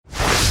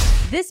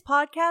This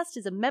podcast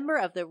is a member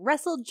of the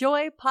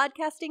WrestleJoy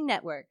Podcasting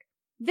Network.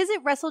 Visit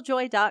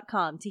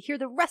WrestleJoy.com to hear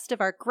the rest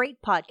of our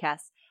great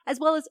podcasts, as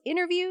well as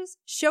interviews,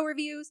 show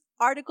reviews,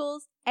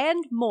 articles,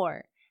 and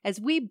more,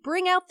 as we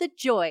bring out the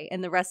joy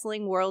in the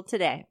wrestling world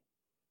today.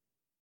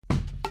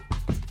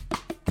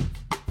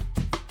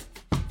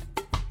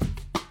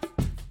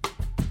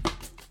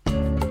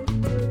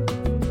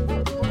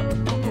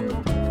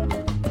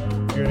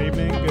 Good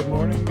evening, good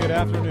morning, good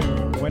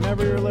afternoon.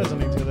 Whenever you're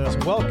listening to this,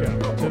 welcome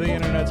to the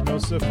internet's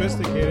most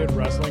sophisticated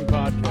wrestling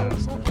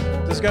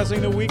podcast, discussing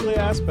the weekly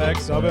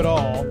aspects of it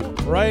all,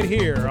 right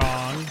here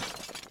on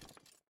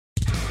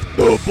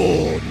the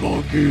Bald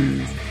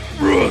Monkeys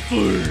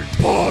Wrestling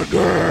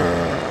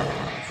Podcast.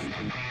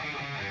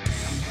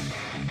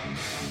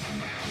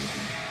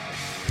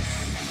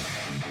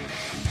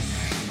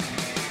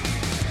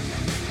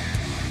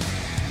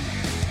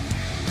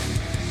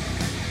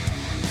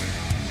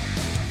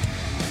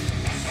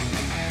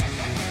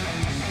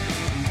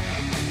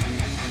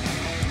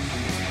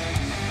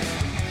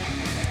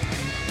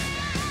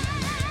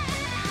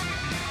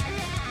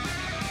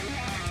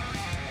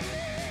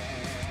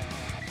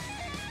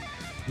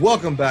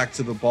 Welcome back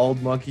to the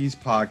Bald Monkeys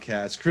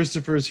podcast.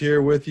 Christopher's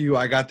here with you.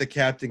 I got the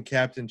Captain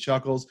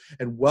Chuckles,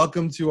 and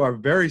welcome to our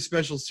very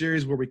special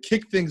series where we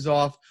kick things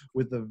off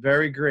with the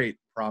very great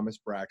Promise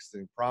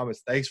Braxton.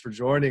 Promise, thanks for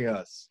joining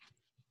us.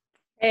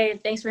 Hey,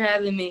 thanks for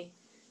having me.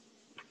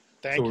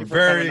 Thank so you we're for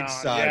very coming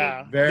excited.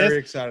 On. Yeah. Very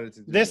excited to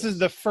do this. This is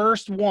the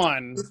first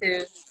one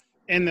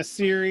in the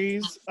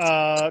series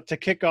to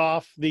kick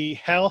off the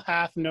Hell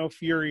Hath No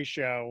Fury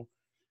show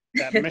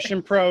that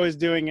Mission Pro is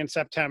doing in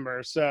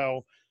September.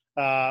 So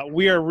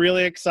we are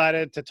really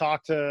excited to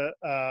talk to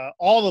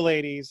all the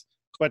ladies,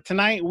 but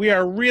tonight we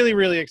are really,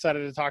 really excited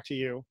to talk to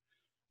you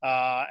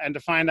and to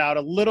find out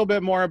a little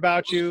bit more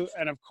about you,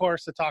 and of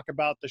course to talk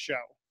about the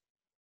show.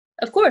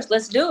 Of course,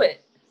 let's do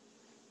it.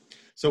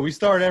 So we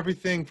start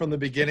everything from the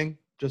beginning,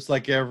 just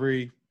like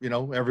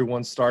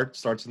everyone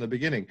starts in the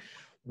beginning.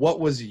 What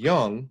was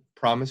young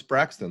Promise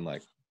Braxton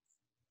like?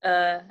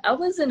 I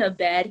wasn't a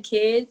bad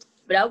kid,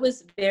 but I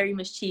was very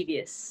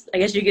mischievous, I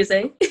guess you could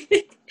say.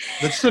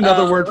 That's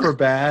another word for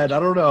bad. I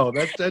don't know.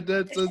 That's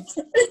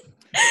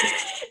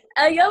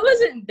I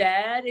wasn't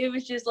bad. It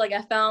was just like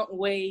I found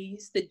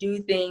ways to do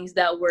things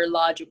that were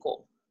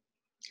logical.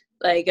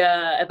 Like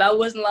if I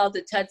wasn't allowed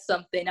to touch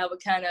something, I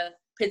would kind of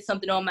put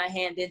something on my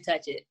hand and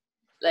touch it.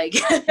 Like,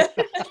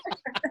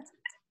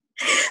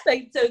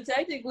 so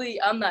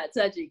technically I'm not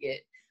touching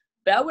it.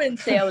 But I wouldn't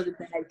say I was a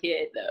bad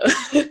kid, though.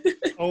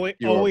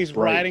 always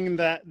riding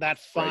that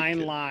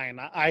fine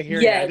line. I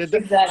hear yes, you.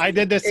 Exactly. I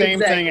did the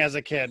same thing as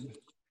a kid.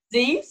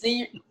 See,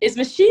 it's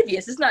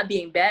mischievous. It's not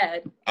being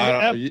bad.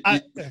 I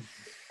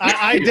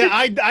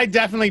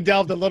definitely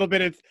delved a little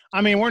bit.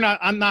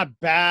 I'm not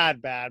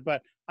bad,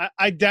 but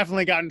I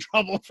definitely got in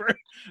trouble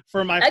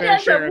for my fair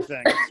share of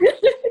things.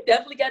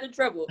 Definitely got in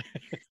trouble.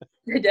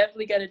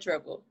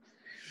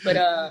 But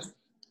I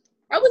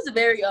was a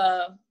very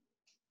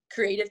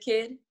creative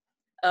kid.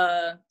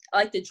 I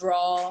like to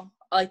draw.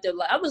 I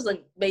was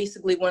like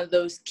basically one of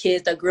those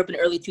kids that grew up in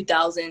the early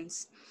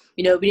 2000s.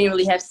 You know, we didn't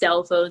really have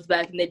cell phones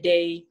back in the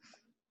day.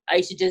 I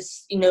used to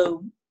just,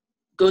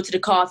 go to the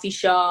coffee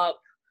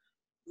shop,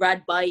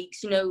 ride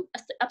bikes.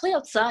 I play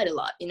outside a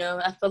lot.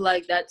 I feel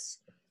like that's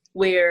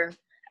where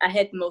I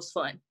had the most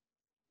fun.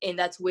 And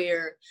that's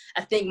where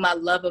I think my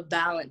love of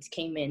balance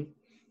came in.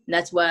 And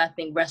that's why I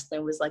think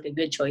wrestling was like a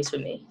good choice for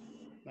me.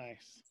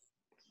 Nice.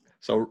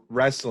 So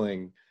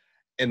wrestling,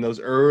 in those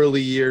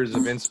early years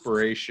of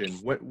inspiration,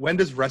 when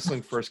does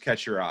wrestling first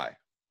catch your eye?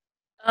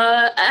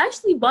 I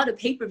actually bought a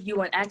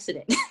pay-per-view on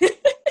accident.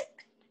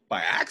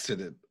 By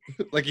accident?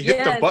 Like you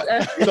hit the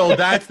button? So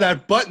that's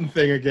that button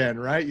thing again,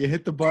 right? You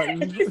hit the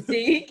button.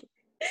 See?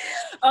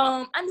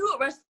 I knew what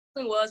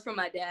wrestling was from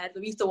my dad.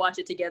 We used to watch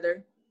it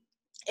together.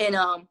 And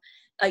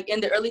like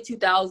in the early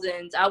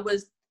 2000s, I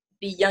was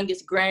the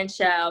youngest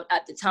grandchild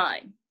at the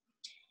time.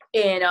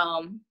 And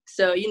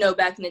so,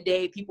 back in the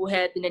day, people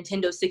had the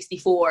Nintendo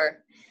 64.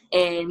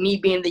 And me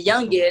being the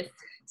youngest,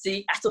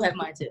 see, I still have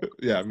mine too.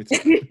 Yeah, me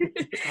too.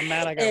 I'm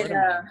mad I got rid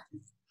of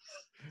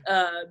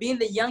mine. Being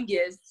the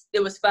youngest,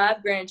 there was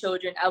 5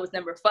 grandchildren. I was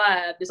number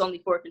 5. There's only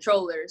 4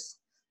 controllers.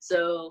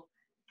 So,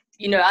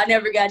 I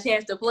never got a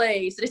chance to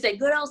play. So they said,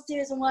 go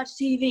downstairs and watch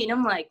TV. And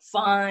I'm like,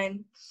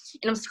 fine.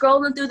 And I'm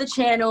scrolling through the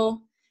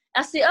channel.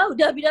 I said, oh,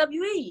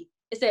 WWE.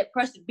 It said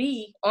press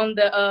B on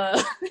the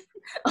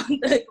on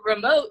the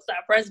remote. So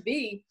I pressed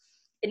B.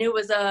 And it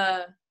was,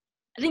 I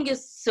think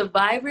it's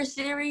Survivor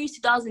Series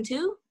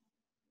 2002.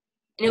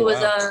 And it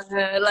was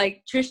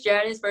like Trish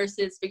Stratus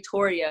versus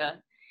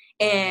Victoria.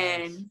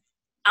 And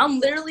I'm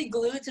literally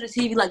glued to the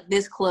TV like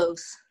this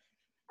close.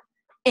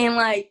 And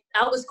like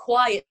I was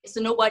quiet,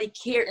 so nobody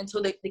cared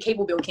until the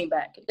cable bill came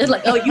back. It's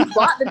like, oh, you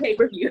bought the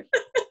pay-per-view.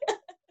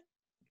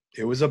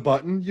 It was a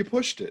button, you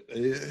pushed it.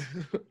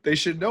 They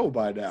should know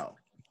by now.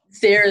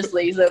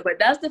 Seriously. But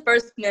that's the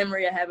first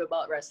memory I have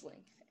about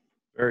wrestling.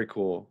 Very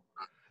cool.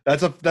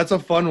 That's a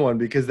fun one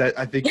because that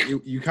I think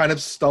you kind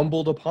of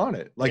stumbled upon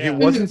it. Like it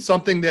wasn't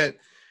something that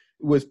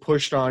was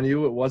pushed on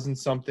you. It wasn't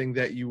something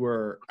that you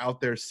were out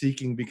there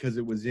seeking because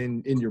it was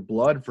in your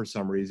blood for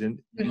some reason.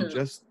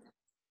 Mm-hmm.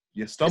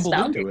 You stumbled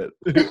into it.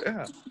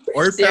 Yeah.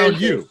 Or it Seriously.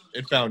 found you.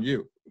 It found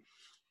you.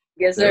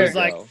 Yes, It sir. was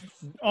like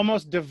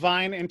almost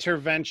divine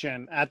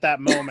intervention at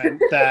that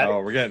moment. That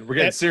we're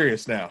getting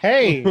serious now.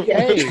 hey,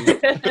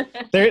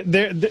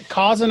 they're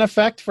cause and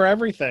effect for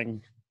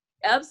everything.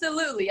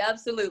 Absolutely.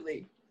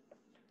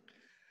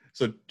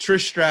 So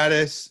Trish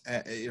Stratus,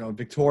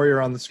 Victoria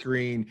on the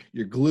screen,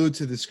 you're glued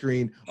to the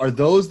screen. Are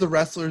those the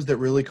wrestlers that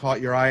really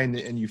caught your eye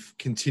and you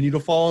continue to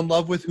fall in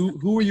love with?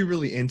 Who were you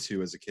really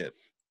into as a kid?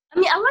 I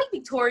mean, I like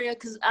Victoria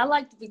because I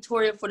liked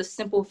Victoria for the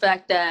simple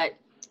fact that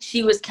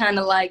she was kind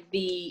of like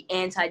the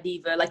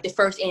anti-diva, like the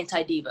first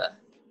anti-diva.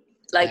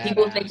 Like, Badass.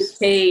 People think it's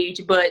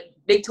Paige, but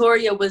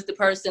Victoria was the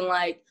person,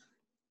 like,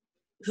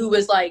 who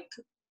was, like,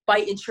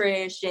 fighting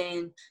Trish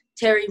and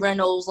Terry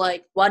Reynolds,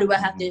 like, why do I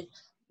have to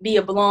be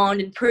a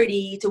blonde and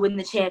pretty to win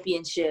the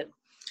championship?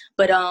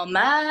 But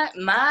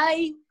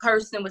my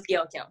person was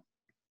Gail Kim.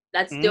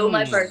 That's still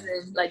my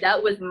person. Like,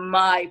 that was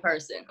my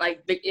person.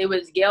 Like, it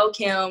was Gail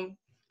Kim,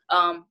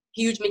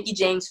 huge Mickie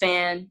James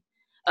fan.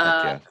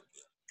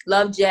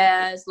 Love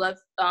Jazz, love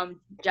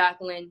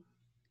Jacqueline.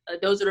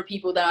 Those are the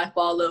people that I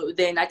followed.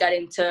 Then I got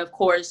into, of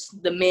course,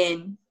 the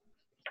men.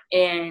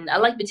 And I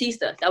like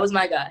Batista. That was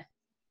my guy.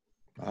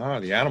 Ah,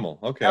 the animal.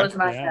 Okay. That was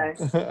my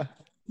guy.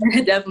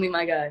 Definitely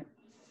my guy.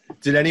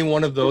 Did any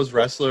one of those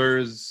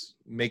wrestlers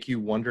make you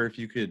wonder if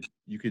you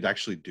could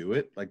actually do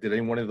it? Like, did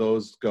any one of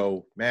those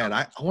go, man,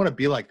 I want to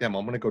be like them.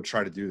 I'm going to go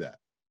try to do that.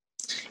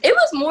 It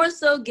was more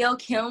so Gail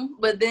Kim,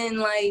 but then,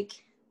 like,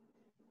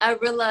 I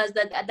realized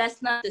that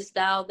that's not the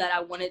style that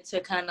I wanted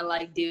to kind of,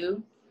 like,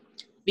 do.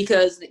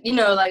 Because,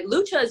 like,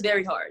 lucha is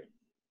very hard.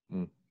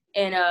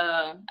 And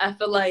I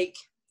feel like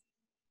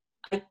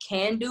I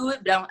can do it,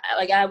 but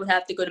I would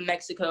have to go to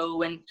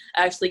Mexico and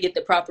actually get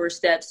the proper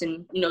steps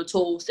and,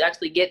 tools to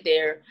actually get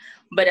there.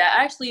 But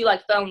I actually,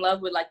 like, fell in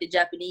love with, like, the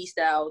Japanese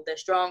style, the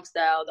strong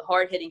style, the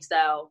hard-hitting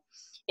style.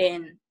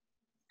 And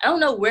I don't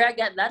know where I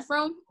got that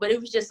from, but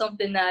it was just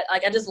something that,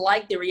 like, I just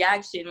liked the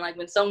reaction. Like,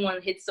 when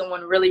someone hits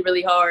someone really,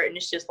 really hard, and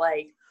it's just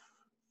like,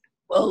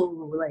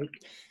 whoa, like.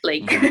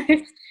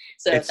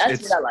 So that's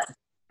what I like.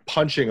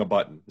 Punching a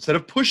button instead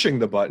of pushing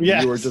the button.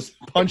 Yes. You were just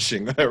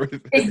punching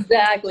everything.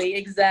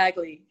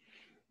 Exactly.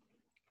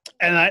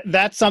 And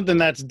that's something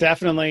that's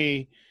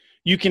definitely,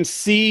 you can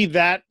see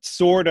that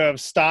sort of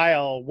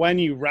style when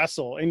you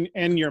wrestle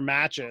in your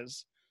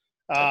matches.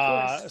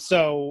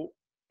 So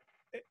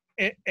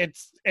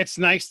it's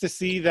nice to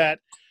see that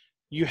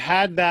you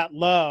had that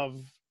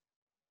love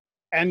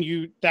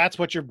and that's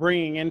what you're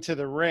bringing into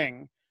the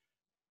ring.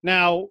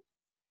 Now,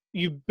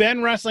 you've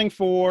been wrestling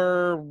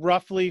for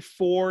roughly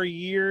 4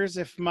 years,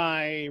 if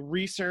my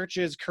research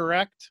is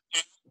correct.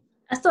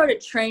 I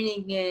started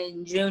training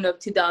in June of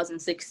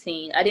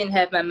 2016. I didn't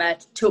have my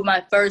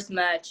first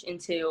match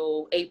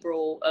until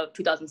April of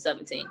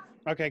 2017.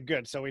 Okay,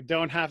 good. So we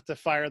don't have to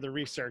fire the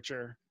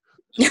researcher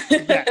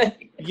yet.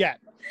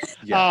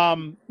 Yeah.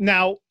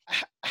 Now,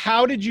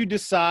 how did you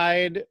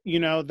decide,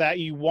 that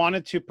you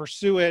wanted to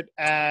pursue it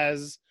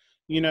as,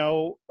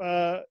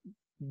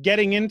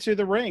 getting into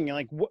the ring?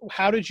 Like,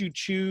 how did you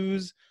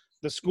choose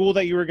the school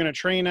that you were going to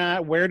train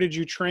at? Where did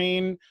you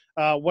train?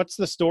 What's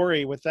the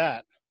story with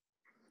that?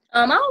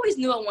 I always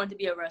knew I wanted to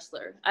be a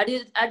wrestler. I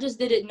just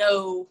didn't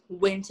know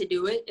when to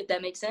do it, if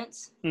that makes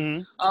sense.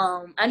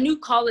 Mm-hmm. I knew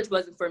college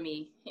wasn't for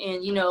me,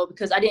 and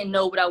because I didn't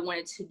know what I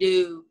wanted to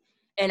do,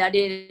 and I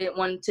didn't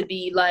want to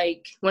be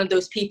like one of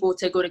those people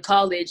to go to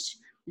college,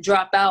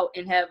 drop out,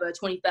 and have a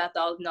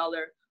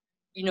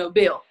 $25,000,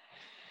 bill.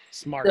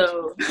 Smart.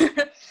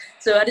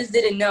 So I just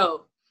didn't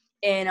know.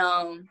 And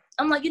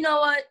I'm like, you know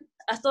what?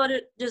 I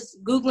started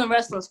just Googling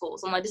wrestling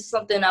schools. I'm like, this is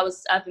something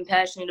I've been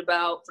passionate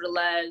about for the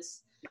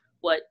last,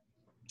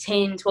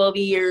 10, 12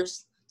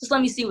 years. Just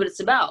let me see what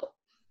it's about.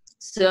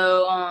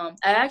 So I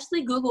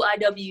actually Googled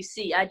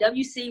IWC.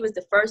 IWC was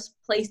the first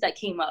place that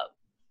came up.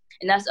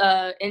 And that's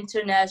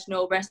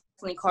International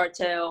Wrestling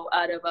Cartel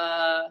out of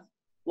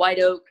White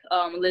Oak,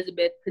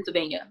 Elizabeth,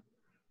 Pennsylvania.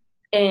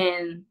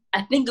 And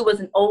I think it was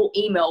an old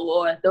email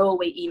or a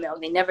throwaway email.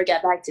 They never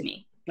got back to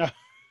me.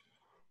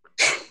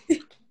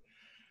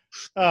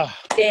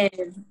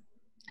 And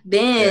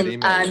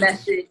then I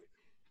messaged.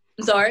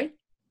 I'm sorry?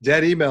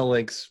 Dead email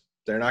links.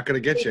 They're not going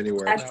to get you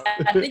anywhere. I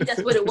think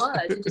that's what it was.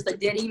 It's just a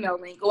dead email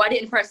link. Oh, I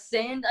didn't press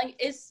send.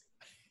 It's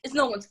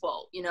no one's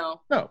fault,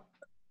 No.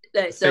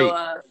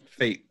 So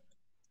Fate.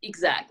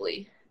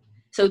 Exactly.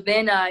 So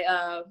then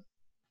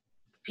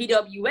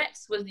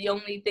PWX was the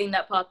only thing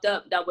that popped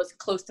up that was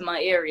close to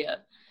my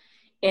area.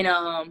 And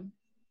I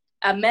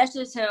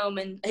messaged him,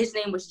 and his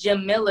name was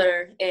Jim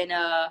Miller, and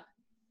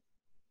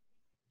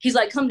he's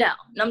like, come down.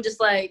 And I'm just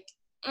like,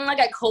 I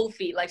got cold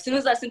feet. Like, as soon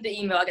as I sent the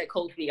email, I got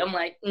cold feet. I'm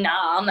like,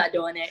 nah, I'm not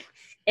doing it.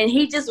 And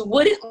he just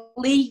wouldn't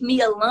leave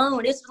me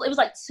alone. It was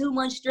like 2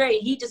 months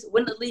straight. He just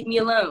wouldn't leave me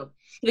alone.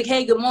 He's like,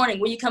 hey, good morning.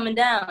 When you coming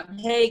down?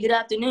 Hey, good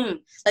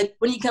afternoon. Like,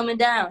 when you coming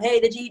down?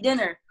 Hey, did you eat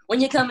dinner? When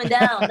you coming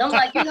down? And I'm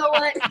like, you know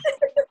what?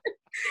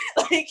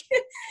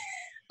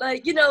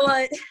 like, you know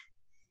what?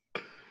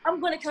 I'm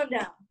going to come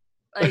down.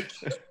 Like,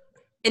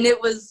 and it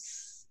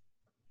was,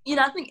 you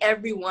know, I think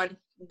everyone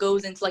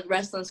goes into like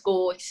wrestling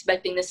school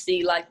expecting to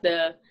see like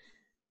the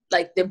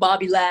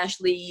Bobby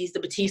Lashley's, the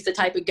Batista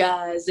type of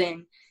guys.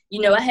 And,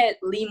 you know, I had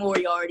Lee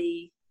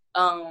Moriarty,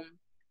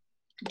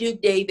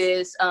 Duke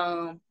Davis,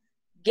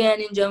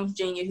 Gannon Jones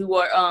Jr., who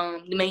are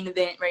the main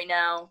event right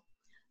now,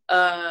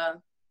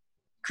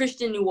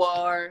 Christian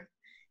Noir.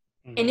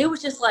 Mm-hmm. And it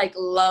was just like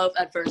love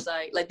at first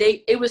sight. Like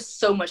it was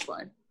so much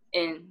fun.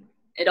 And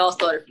it all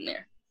started from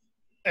there.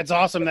 It's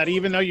awesome that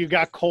even though you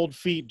got cold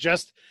feet,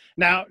 just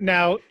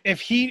now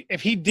if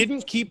he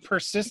didn't keep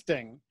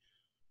persisting,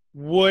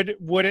 would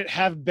it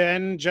have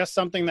been just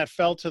something that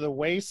fell to the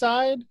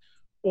wayside,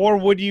 or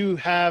would you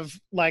have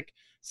like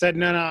said,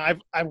 no,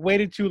 I've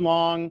waited too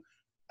long.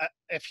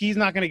 If he's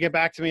not going to get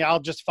back to me, I'll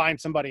just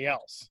find somebody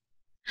else?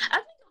 I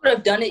think I would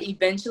have done it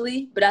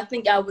eventually, but I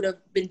think I would have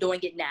been doing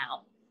it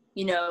now.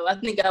 You know, I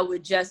think I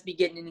would just be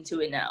getting into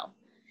it now.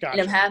 Gotcha.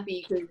 And I'm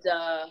happy because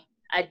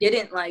I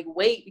didn't like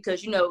wait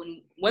because, you know,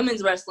 in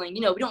women's wrestling,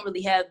 you know, we don't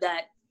really have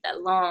that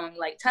long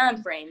like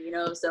time frame, you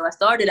know. So I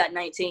started at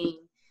 19.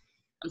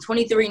 I'm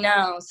 23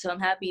 now, so I'm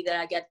happy that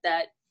I got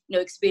that, you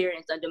know,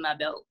 experience under my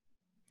belt.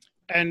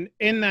 And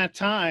in that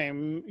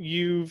time,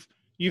 you've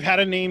had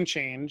a name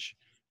change.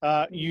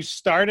 You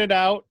started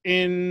out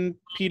in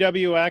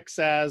PWX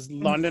as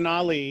London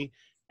Ali,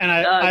 and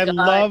I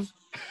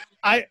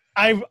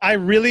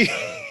really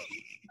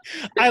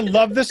I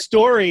love the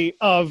story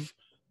of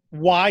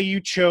why you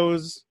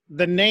chose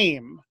the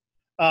name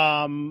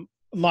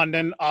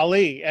London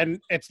Ali, and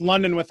it's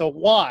London with a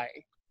Y.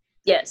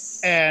 Yes.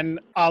 And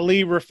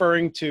Ali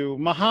referring to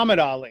Muhammad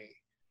Ali.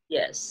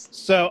 Yes.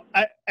 So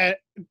I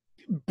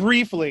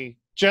briefly,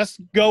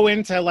 just go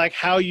into like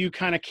how you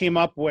kind of came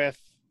up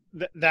with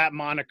that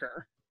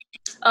moniker.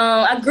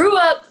 I grew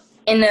up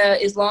in an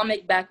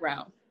Islamic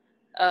background.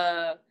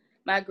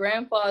 My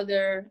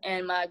grandfather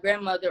and my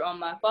grandmother on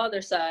my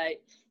father's side,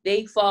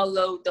 they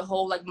followed the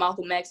whole like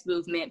Malcolm X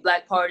movement,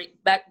 Black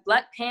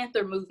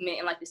Panther movement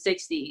in like the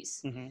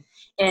 60s. Mm-hmm.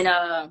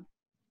 And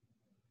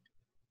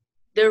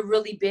they're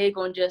really big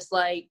on just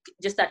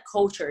that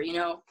culture, you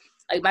know.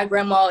 Like my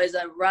grandma is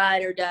a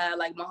ride or die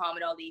like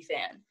Muhammad Ali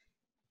fan.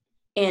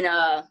 And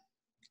I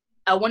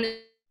wanted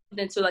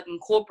them to like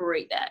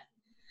incorporate that.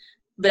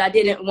 But I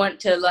didn't want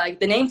to like,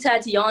 the name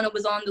Tatiana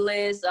was on the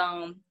list.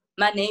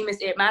 My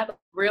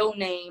real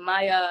name,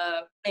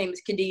 my name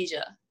is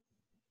Khadija.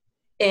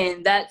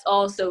 And that's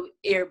also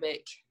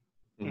Arabic.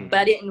 Mm-hmm. But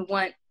I didn't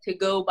want to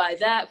go by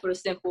that for the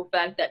simple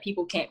fact that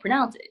people can't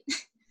pronounce it.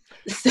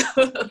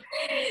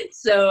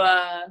 So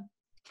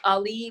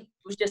Ali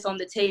was just on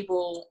the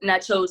table, and I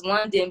chose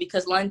London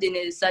because London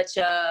is such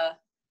a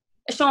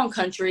strong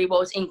country.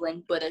 Well, it's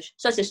England, but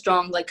such a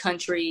strong like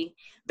country.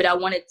 But I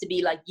wanted to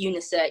be like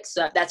unisex,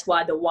 so that's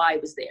why the Y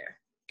was there.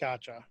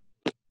 Gotcha.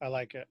 I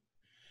like it.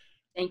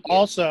 Thank you.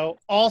 Also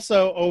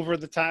over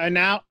the time,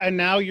 and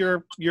now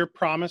you're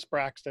Promise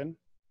Braxton.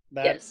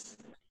 Yes.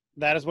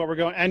 That is what we're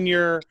going. And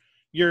your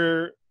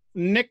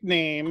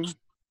nickname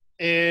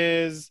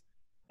is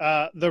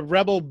the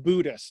Rebel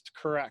Buddhist,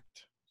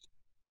 correct?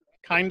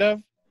 Kind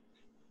of.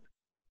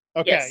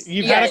 Okay. Yes.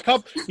 You've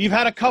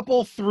had a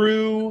couple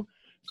through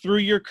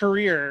your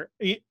career.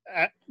 You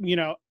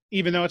know,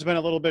 even though it's been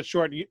a little bit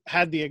short, you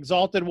had the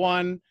Exalted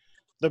one.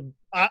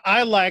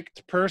 I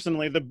liked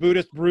personally the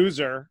Buddhist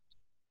Bruiser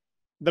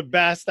the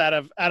best out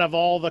of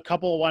all the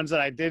couple ones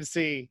that I did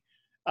see.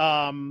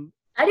 I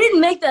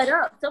didn't make that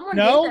up. Someone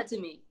gave that to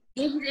me.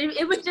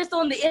 It was just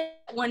on the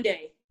internet one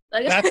day.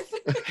 Like,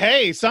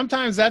 hey,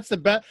 sometimes that's the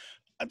best.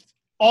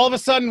 All of a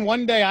sudden,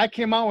 one day I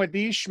came on with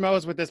these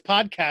schmoes with this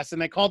podcast,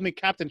 and they called me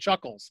Captain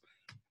Chuckles.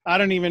 I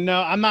don't even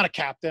know. I'm not a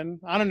captain.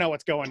 I don't know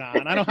what's going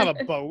on. I don't have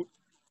a boat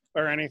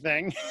or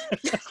anything.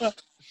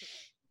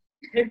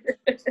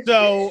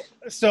 So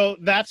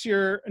that's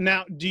your.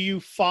 Now, do you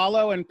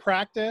follow and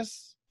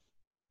practice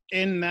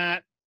in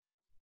that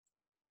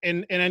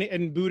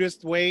in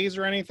Buddhist ways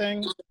or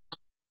anything?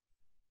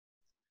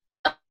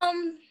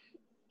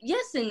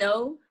 Yes and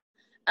no.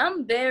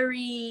 I'm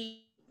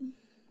very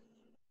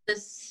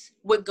just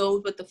what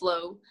goes with the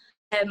flow.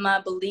 I have my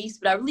beliefs,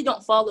 but I really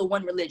don't follow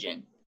one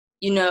religion.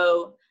 You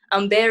know,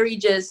 I'm very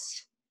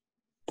just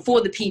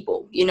for the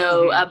people. You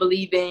know, mm-hmm. I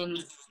believe in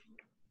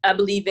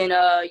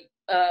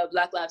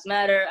Black Lives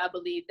Matter. I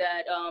believe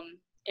that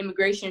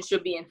immigration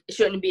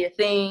shouldn't be a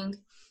thing.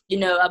 You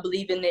know, I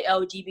believe in the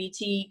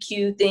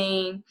LGBTQ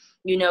thing.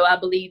 You know, I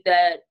believe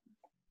that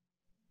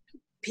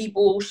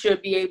people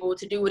should be able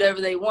to do whatever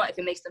they want if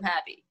it makes them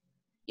happy.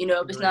 You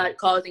know, if it's not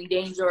causing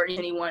danger to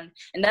anyone.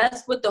 And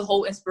that's what the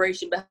whole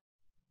inspiration behind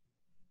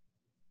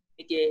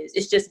it is.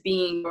 It's just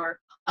being your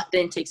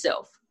authentic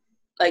self.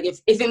 Like,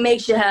 if it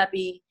makes you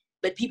happy,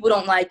 but people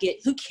don't like it,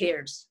 who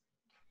cares?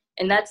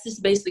 And that's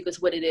just basically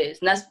what it is.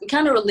 And that's the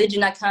kind of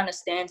religion I kind of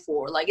stand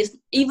for. Like, it's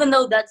even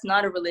though that's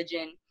not a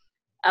religion,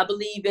 I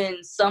believe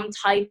in some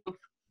type of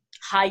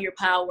higher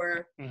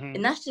power. Mm-hmm.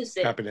 And that's just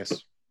it.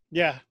 Happiness.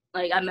 Yeah.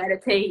 Like, I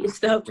meditate and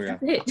stuff. Yeah.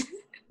 That's it.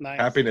 Nice.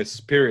 Happiness,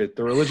 period.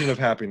 The religion of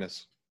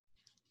happiness.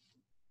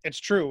 It's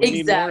true. We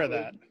need more of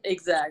that.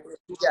 Exactly.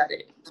 You got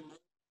it. That. Exactly.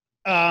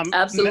 You got it. Um,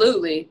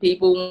 Absolutely.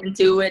 People want to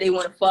do it. They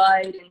want to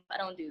fight, and I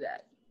don't do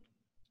that.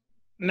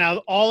 Now,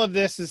 all of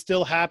this is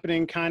still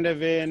happening kind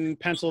of in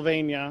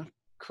Pennsylvania,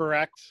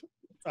 correct?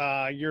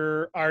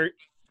 You're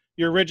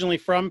originally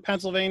from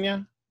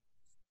Pennsylvania?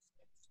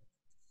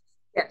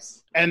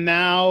 Yes. And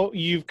now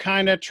you've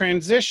kind of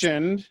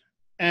transitioned,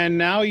 and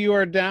now you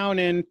are down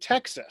in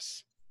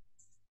Texas.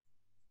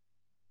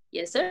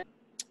 Yes, sir.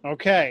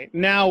 Okay.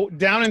 Now,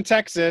 down in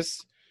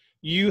Texas,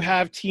 you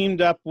have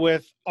teamed up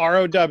with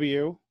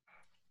ROW,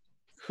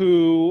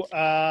 who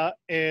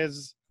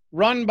is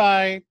run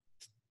by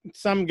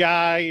some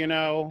guy, you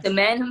know. The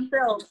man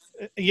himself.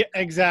 Yeah,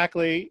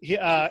 exactly.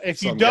 If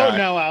Some you don't guy.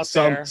 know out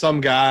there. Some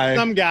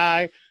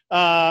guy.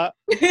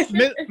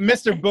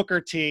 Mr. Booker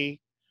T.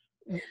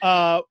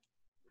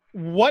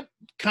 What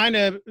kind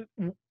of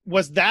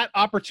was that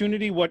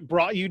opportunity? What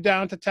brought you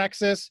down to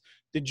Texas?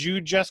 Did you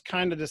just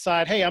kind of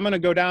decide, hey, I'm going to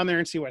go down there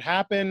and see what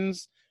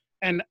happens?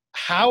 And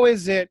how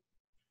is it,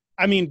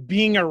 I mean,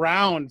 being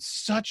around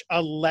such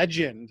a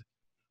legend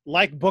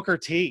like Booker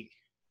T?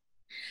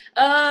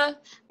 I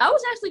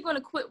was actually going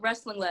to quit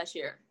wrestling last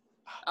year.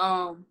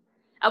 I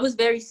was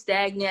very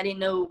stagnant. I didn't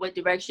know what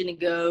direction to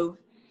go.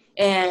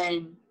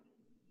 And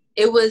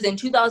it was in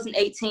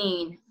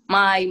 2018,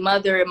 my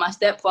mother and my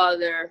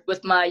stepfather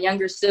with my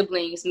younger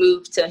siblings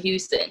moved to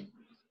Houston.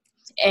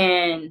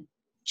 And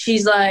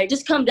she's like,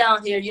 just come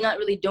down here. You're not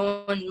really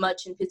doing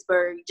much in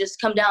Pittsburgh. Just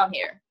come down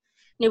here.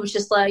 And it was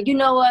just like, you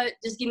know what?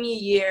 Just give me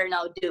a year and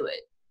I'll do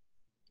it.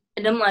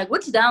 And I'm like,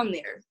 what's down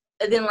there?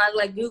 And then I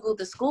like Googled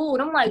the school,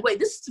 and I'm like, wait,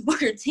 this is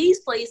Booker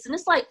T's place, and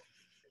it's like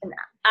an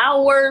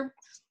hour,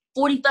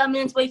 45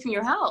 minutes away from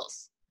your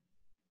house.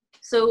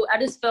 So I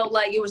just felt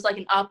like it was like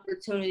an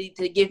opportunity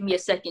to give me a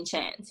second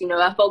chance. You know,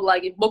 I felt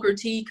like if Booker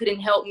T couldn't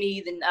help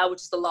me, then I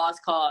was just a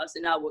lost cause,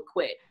 and I would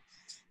quit.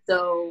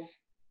 So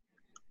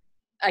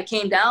I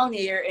came down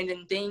here, and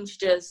then things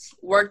just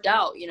worked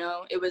out. You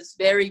know, it was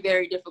very,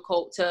 very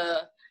difficult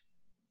to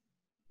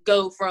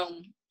go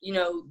from, you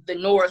know, the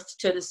north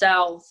to the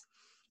south.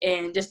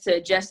 And just to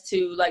adjust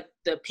to, like,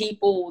 the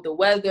people, the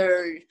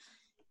weather,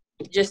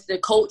 just the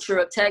culture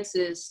of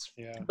Texas.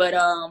 Yeah. But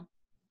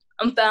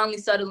I'm finally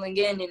settling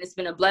in, and it's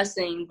been a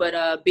blessing.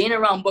 But being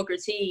around Booker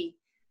T,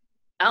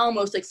 I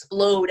almost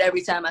explode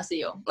every time I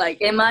see him.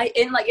 Like, in my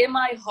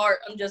heart,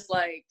 I'm just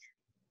like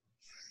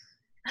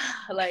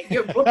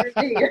you're Booker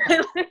T.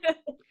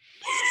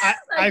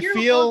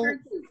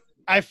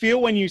 I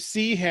feel when you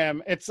see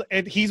him,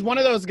 he's one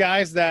of those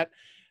guys that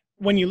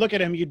when you look at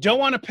him, you don't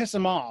want to piss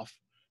him off.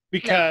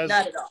 Because no,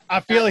 not at all.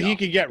 I feel like he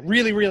could get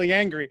really, really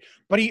angry,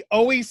 but he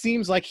always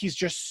seems like he's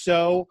just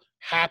so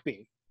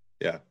happy.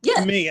 Yeah.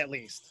 To me, at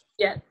least.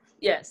 Yeah.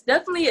 Yes.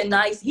 Definitely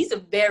he's a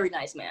very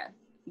nice man.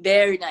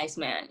 Very nice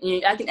man.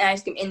 You know, I can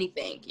ask him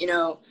anything. You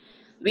know,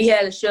 we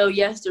had a show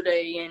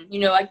yesterday, and,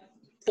 you know, I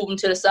pulled him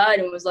to the side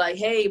and was like,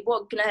 hey, boy,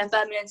 can I have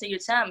 5 minutes of your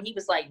time? And he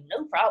was like,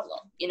 no problem,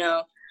 you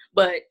know,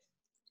 but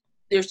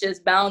there's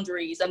just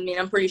boundaries. I mean,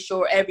 I'm pretty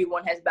sure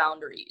everyone has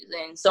boundaries,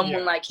 and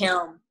someone like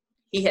him,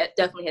 he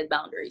definitely has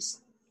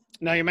boundaries.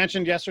 Now, you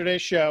mentioned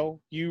yesterday's show.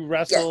 You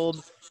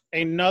wrestled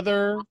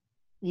another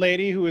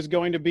lady who is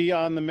going to be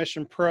on the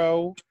Mission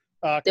Pro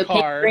the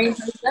card. Pink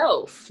Dream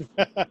himself.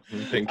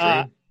 Pink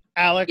Dream.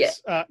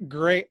 Alex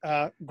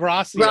Gracia.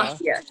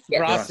 Yes.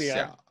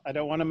 Gracia. I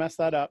don't want to mess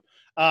that up.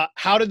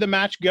 How did the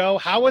match go?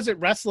 How was it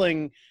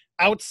wrestling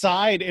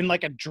outside in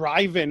like a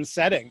drive-in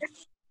setting?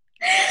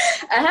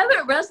 I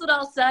haven't wrestled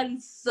outside in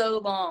so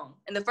long.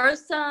 And the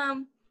first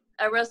time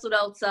I wrestled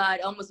outside,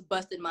 I almost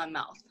busted my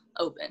mouth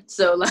open.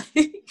 So so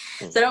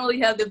I don't really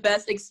have the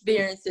best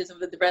experiences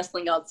with the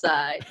wrestling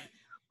outside.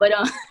 But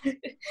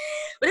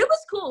but it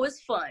was cool. It was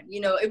fun.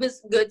 You know, it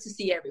was good to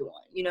see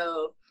everyone. You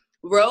know,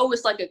 Row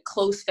is like a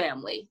close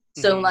family.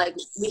 So like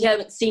we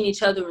haven't seen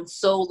each other in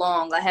so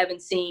long. I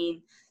haven't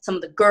seen some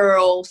of the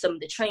girls, some of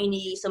the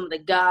trainees, some of the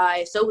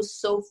guys. So it was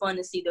so fun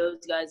to see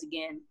those guys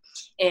again.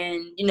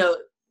 And, you know,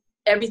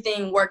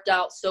 everything worked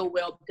out so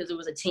well because it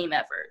was a team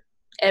effort.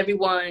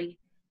 Everyone,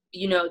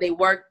 you know, they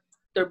worked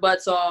their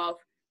butts off.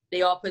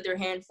 They all put their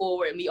hand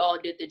forward, and we all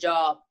did the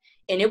job.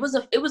 And it was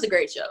a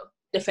great show.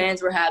 The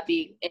fans were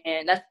happy,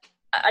 and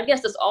I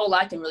guess that's all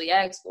I can really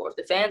ask for. If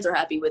the fans are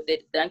happy with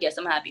it, then I guess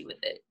I'm happy with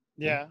it.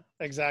 Yeah,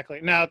 exactly.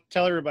 Now,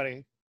 tell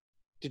everybody,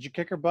 did you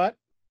kick her butt?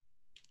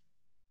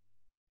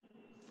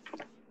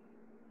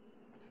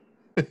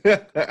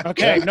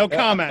 Okay, no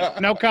comment.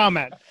 No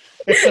comment.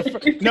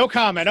 No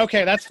comment.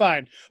 Okay, that's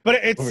fine. But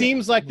it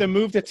seems like the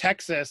move to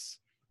Texas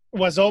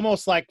was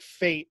almost like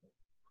fate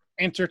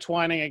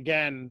intertwining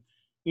again.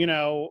 You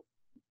know,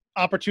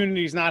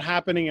 opportunities not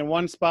happening in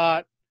one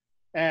spot,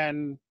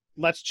 and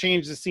let's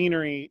change the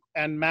scenery.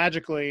 And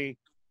magically,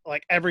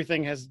 like,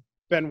 everything has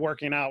been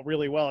working out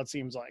really well, it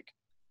seems like.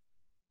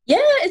 Yeah,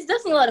 it's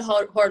definitely a lot of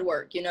hard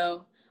work, you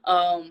know.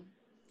 I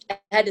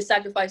had to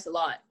sacrifice a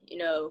lot, you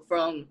know,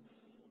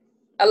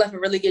 I left a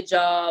really good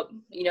job,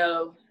 you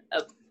know,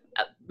 I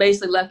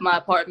basically left my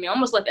apartment,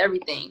 almost left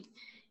everything.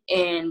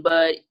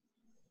 But,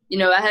 you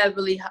know, I have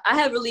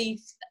really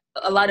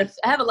I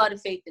have a lot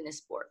of faith in this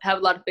sport. I have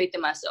a lot of faith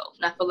in myself,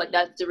 and I feel like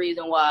that's the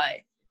reason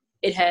why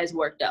it has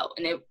worked out,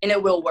 and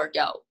it will work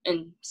out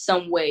in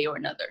some way or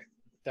another.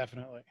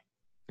 Definitely.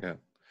 Yeah.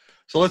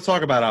 So let's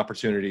talk about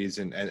opportunities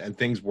and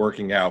things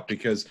working out,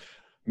 because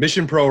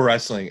Mission Pro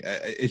Wrestling,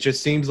 it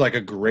just seems like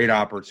a great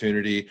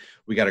opportunity.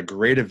 We got a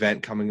great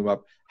event coming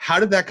up. How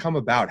did that come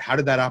about? How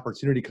did that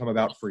opportunity come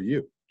about for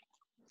you?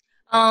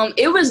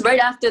 It was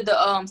right after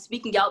the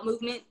Speaking Out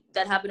movement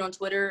that happened on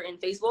Twitter and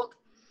Facebook.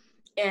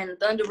 And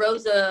Thunder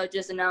Rosa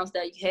just announced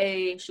that,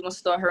 hey, she wants to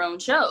start her own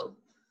show.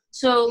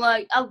 So,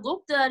 like, I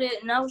looked at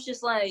it and I was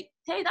just like,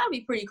 hey, that'd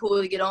be pretty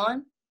cool to get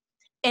on.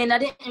 And I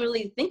didn't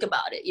really think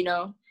about it,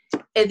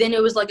 And then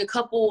it was like a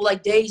couple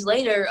days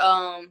later,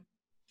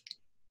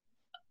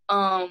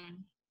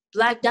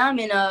 Black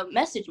Diamond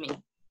messaged me.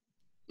 And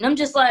I'm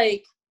just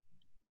like,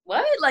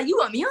 what? Like, you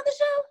want me on the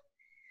show?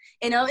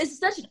 It's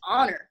such an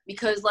honor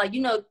because,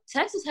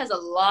 Texas has a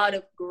lot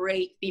of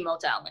great female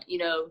talent.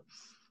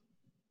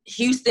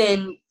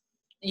 Houston,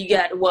 you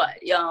got what?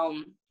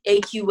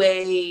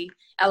 AQA,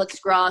 Alex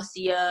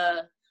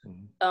Gracia,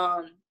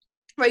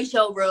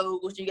 Rachel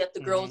Rose, you got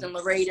the girls in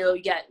Laredo,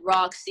 you got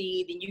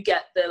Roxy, then you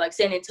got the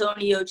San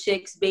Antonio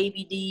chicks,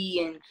 Baby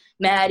D and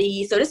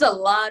Maddie. So there's a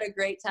lot of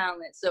great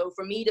talent. So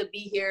for me to be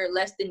here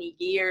less than a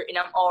year and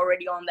I'm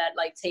already on that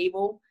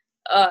table,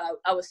 I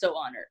was so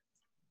honored.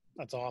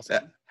 That's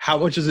awesome. How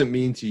much does it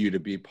mean to you to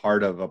be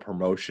part of a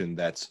promotion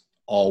that's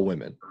all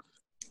women?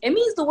 It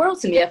means the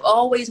world to me. I've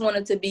always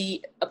wanted to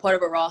be a part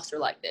of a roster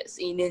like this.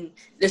 And then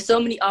there's so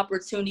many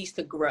opportunities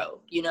to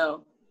grow,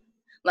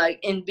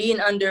 and being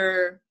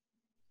under,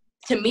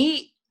 to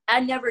me,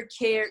 I never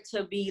cared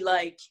to be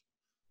match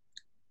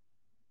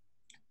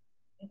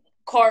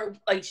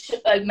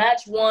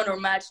 1 or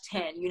match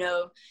 10,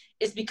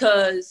 It's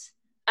because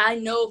I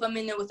know if I'm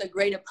in there with a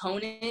great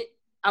opponent,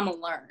 I'm going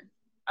to learn.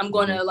 I'm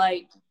going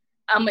to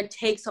I'm going to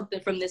take something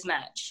from this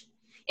match.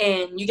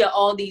 And you got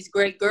all these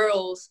great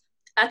girls.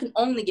 I can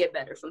only get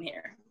better from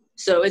here.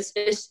 So it's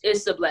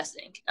a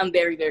blessing. I'm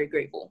very, very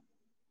grateful.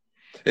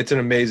 It's an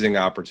amazing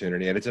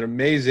opportunity, and it's an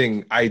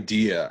amazing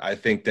idea, I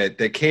think, that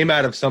came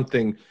out of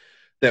something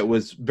that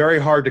was very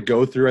hard to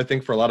go through, I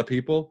think, for a lot of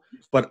people,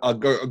 but a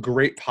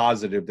great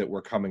positive that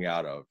we're coming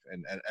out of.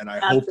 And I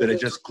hope that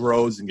it just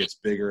grows and gets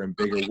bigger and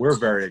bigger. We're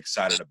very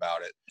excited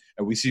about it.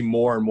 And we see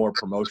more and more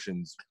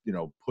promotions,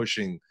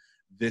 pushing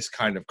this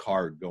kind of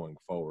card going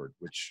forward,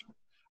 which,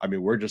 I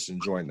mean, we're just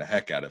enjoying the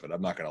heck out of it.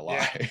 I'm not going to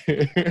lie.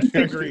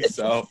 Yeah. Agreed.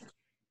 So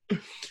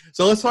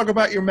let's talk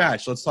about your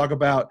match. Let's talk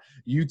about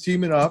you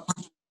teaming up,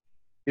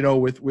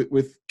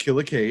 with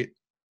Killer Kate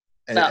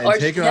and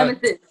taking on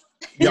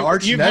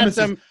arch You've nemesis.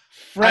 had some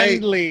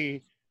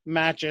friendly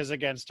matches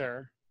against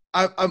her.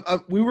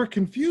 We were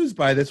confused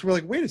by this. We're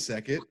like, wait a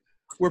second.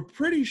 We're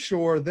pretty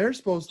sure they're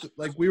supposed to,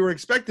 we were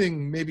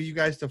expecting maybe you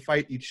guys to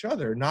fight each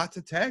other, not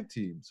to tag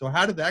team. So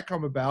how did that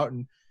come about,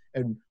 and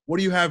what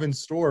do you have in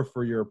store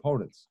for your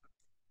opponents?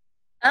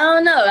 I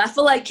don't know. I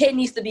feel like Kate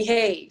needs to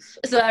behave.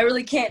 So I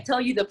really can't tell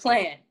you the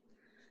plan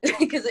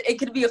because it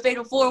could be a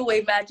fatal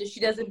 4-way match if she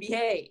doesn't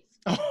behave.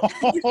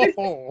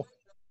 Oh.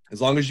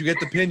 As long as you get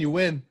the pin, you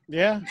win.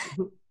 Yeah.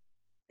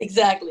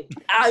 Exactly.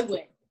 I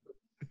win.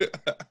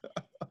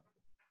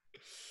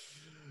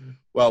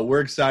 Well,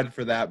 we're excited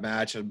for that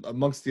match.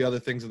 Amongst the other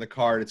things in the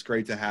card, it's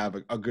great to have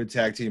a good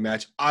tag team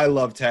match. I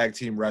love tag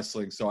team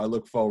wrestling, so I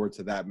look forward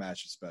to that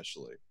match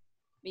especially.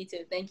 Me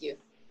too. Thank you.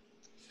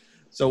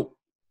 So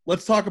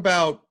let's talk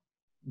about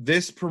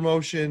this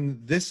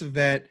promotion, this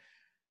event,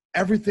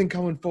 everything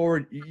coming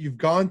forward. You've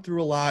gone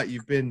through a lot.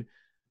 You've been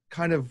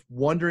kind of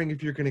wondering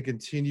if you're going to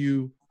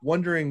continue,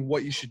 wondering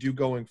what you should do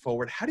going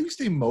forward. How do you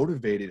stay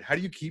motivated? How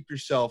do you keep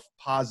yourself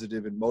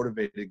positive and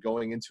motivated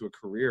going into a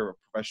career of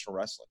professional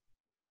wrestling?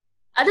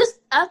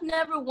 I've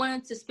never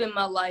wanted to spend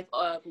my life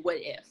of what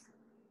if.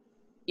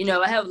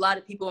 I have a lot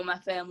of people in my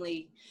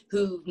family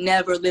who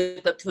never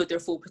lived up to their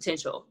full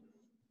potential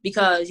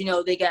because,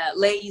 they got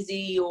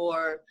lazy,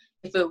 or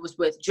if it was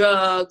with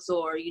drugs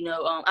or,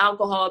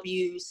 alcohol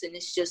abuse. And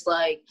it's just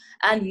I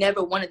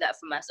never wanted that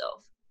for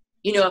myself.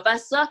 If I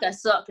suck, I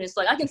suck. And it's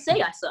I can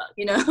say I suck,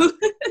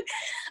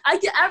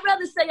 I'd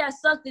rather say I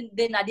suck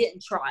than I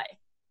didn't try.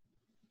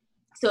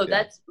 So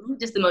that's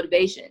just the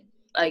motivation.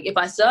 If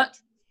I suck,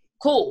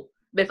 cool.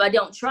 But if I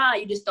don't try,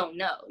 you just don't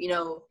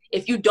know.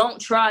 If you don't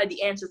try,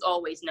 the answer is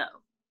always no.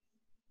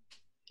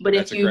 But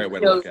that's a great way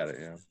to look at it,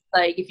 yeah.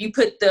 If you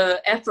put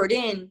the effort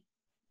in,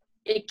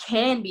 it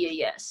can be a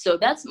yes. So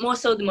that's more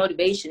so the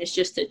motivation. It's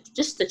just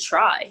to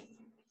try.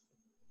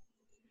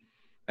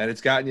 And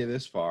it's gotten you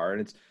this far,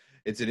 and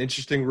it's an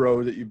interesting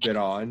road that you've been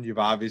on. You've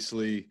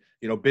obviously,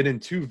 been in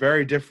 2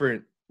 very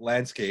different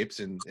landscapes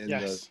in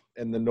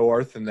the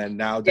north, and then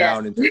now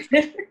down in.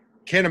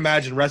 Can't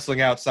imagine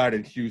wrestling outside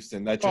in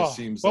Houston. That just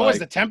seems What was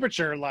the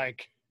temperature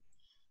like?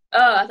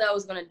 Oh, I thought I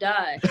was going to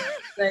die.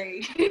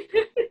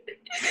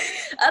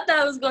 I thought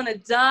I was going to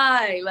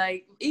die.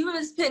 Even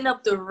just pitting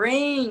up the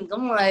ring,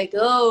 I'm like,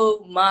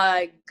 oh,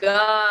 my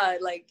God.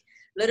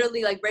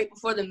 Literally, right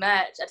before the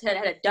match, I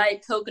had a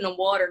Diet Coke and a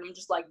water, and I'm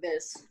just like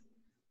this.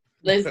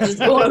 Let's just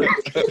go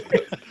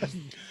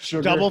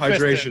Sugar, Double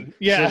hydration. fisted.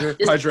 Yeah. Sugar,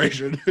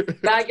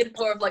 hydration. back and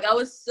forth. Like, I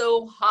was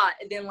so hot.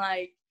 And then,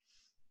 like,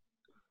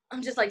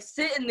 I'm just, like,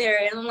 sitting there.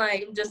 And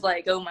I'm just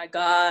like, oh, my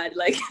God.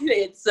 Like,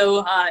 it's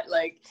so hot.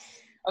 Like,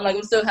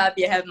 I'm so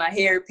happy I have my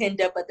hair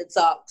pinned up at the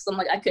top. So I'm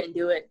like, I couldn't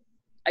do it.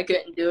 It's I way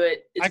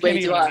can't too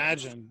even hot.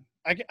 imagine.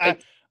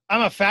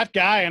 I'm a fat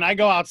guy, and I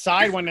go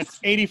outside when it's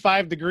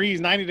 85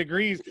 degrees, 90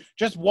 degrees,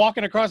 just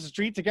walking across the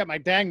street to get my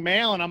dang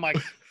mail, and I'm like,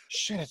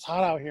 shit, it's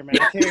hot out here, man.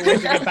 I can't wait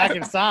to get back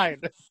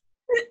inside.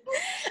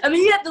 I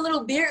mean, you have the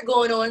little beard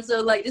going on,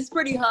 so, like, it's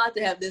pretty hot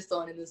to have this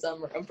on in the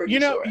summer. I'm pretty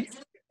sure.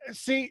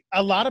 See,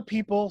 a lot of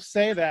people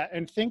say that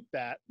and think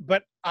that,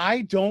 but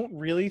I don't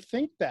really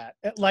think that.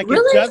 Like,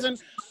 Really? It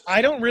doesn't,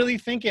 I don't really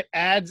think it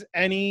adds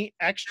any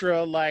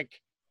extra,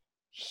 like,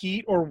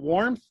 heat or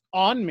warmth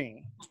on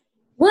me.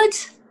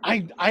 What?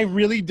 I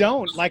really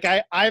don't. Like,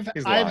 I've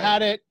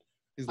had it.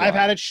 I've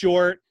had it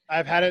short.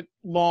 I've had it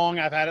long.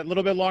 I've had it a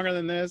little bit longer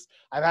than this.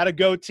 I've had a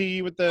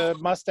goatee with the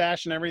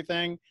mustache and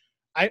everything.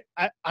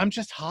 I'm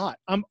just hot.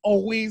 I'm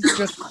always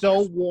just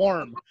so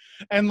warm.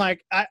 And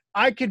like,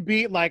 I could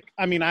be like,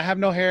 I mean, I have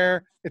no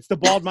hair. It's the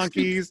bald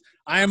monkeys.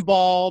 I am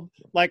bald.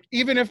 Like,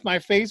 even if my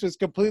face was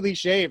completely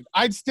shaved,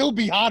 I'd still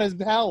be hot as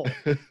hell.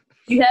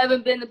 You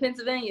haven't been to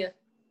Pennsylvania?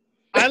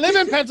 I live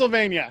in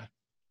Pennsylvania.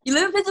 You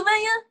live in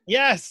Pennsylvania?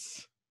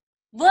 Yes.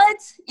 What?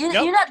 You're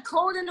Yep. not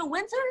cold in the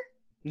winter?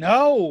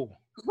 No.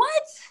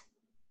 What?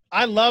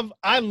 I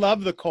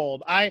love the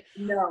cold.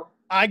 No.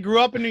 I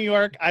grew up in New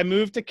York. I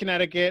moved to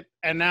Connecticut,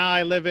 and now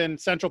I live in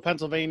central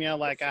Pennsylvania,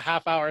 like a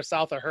half hour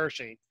south of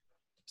Hershey.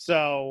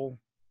 So.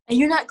 And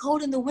you're not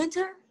cold in the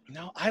winter?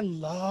 No, I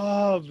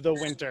love the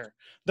winter.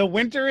 The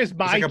winter is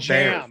my like a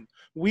bear. jam.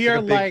 We are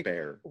like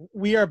bear.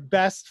 we are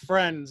best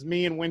friends,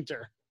 me and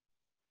winter.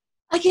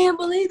 I can't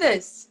believe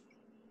this.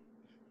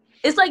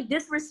 It's like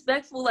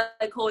disrespectful,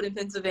 like cold in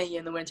Pennsylvania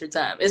in the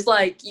wintertime. It's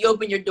like you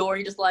open your door,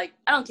 you're just like,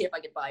 I don't care if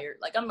I get fired.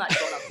 Like, I'm not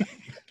going up.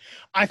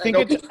 I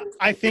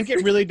think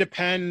it really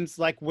depends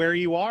like where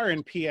you are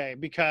in PA,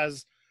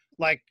 because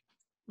like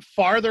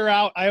farther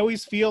out, I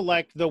always feel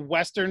like the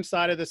western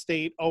side of the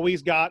state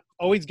always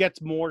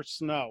gets more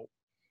snow.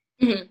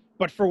 Mm-hmm.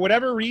 But for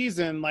whatever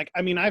reason, like,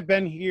 I mean, I've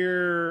been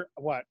here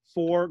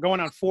going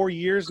on 4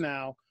 years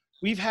now.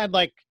 We've had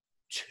like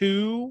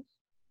 2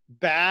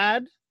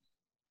 bad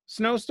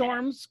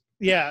snowstorms,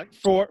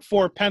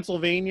 for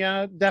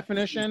Pennsylvania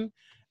definition,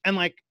 and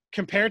like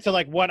compared to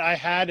like what I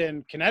had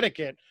in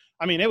Connecticut,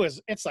 I mean,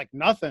 it's like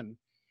nothing.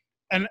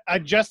 And I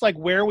just like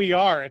where we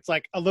are, it's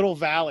like a little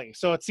valley,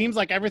 so it seems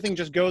like everything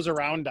just goes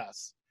around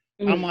us.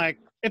 Mm-hmm. I'm like,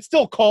 it's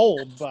still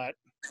cold, but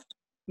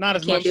not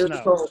as much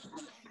snow. Cold.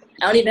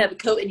 I don't even have a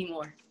coat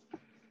anymore.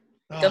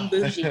 Like, I'm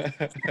bougie.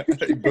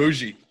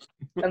 Bougie.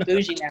 I'm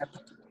bougie now.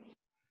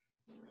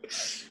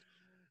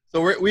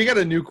 So we got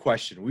a new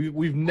question.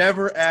 We've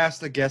never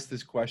asked a guest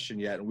this question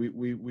yet, and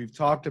we've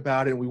talked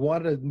about it, and we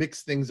wanted to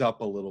mix things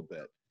up a little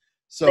bit.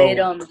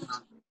 So,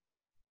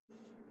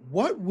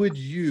 what would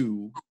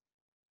you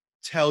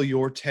tell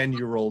your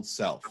 10-year-old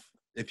self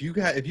if you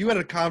had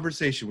a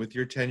conversation with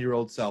your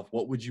 10-year-old self?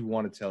 What would you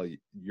want to tell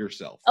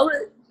yourself? I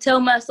would tell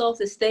myself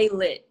to stay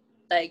lit,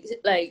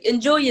 like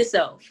enjoy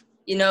yourself.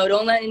 You know,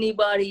 don't let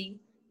anybody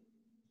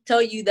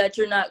tell you that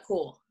you're not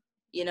cool.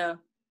 You know,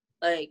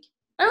 like,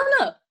 I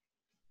don't know.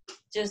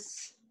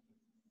 Just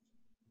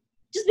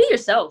be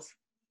yourself.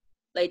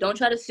 Like, don't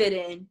try to fit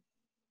in.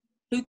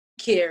 Who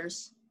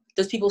cares?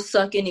 Those people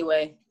suck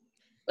anyway.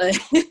 Like,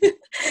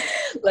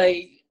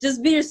 like,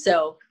 just be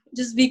yourself.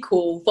 Just be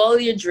cool. Follow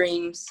your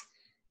dreams.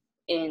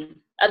 And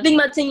I think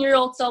my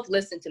 10-year-old self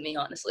listened to me,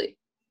 honestly.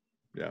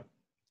 Yeah.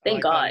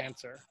 Thank God.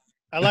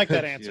 I like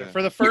that answer. Yeah.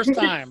 For the first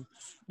time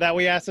that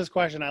we asked this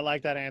question, I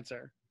like that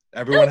answer.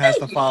 Everyone has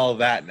to follow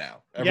that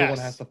now. Everyone Yes.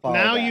 has to follow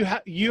now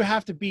that. you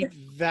have to beat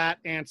that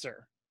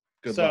answer.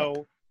 Good so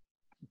luck.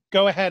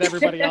 Go ahead,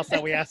 everybody else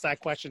that we asked that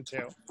question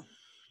to.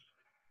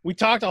 We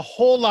talked a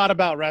whole lot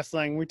about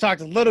wrestling. We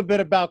talked a little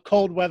bit about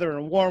cold weather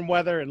and warm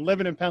weather and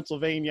living in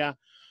Pennsylvania.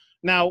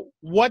 Now,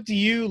 what do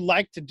you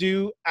like to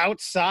do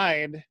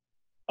outside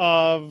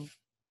of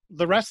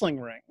the wrestling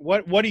ring?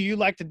 What do you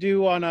like to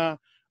do on a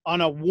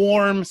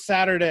warm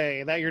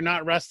Saturday that you're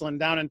not wrestling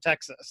down in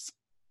Texas?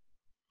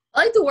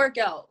 I like to work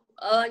out.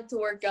 I like to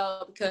work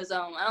out because I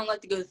don't like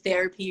to go to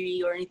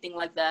therapy or anything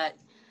like that.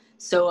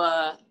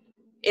 So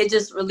it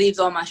just relieves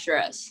all my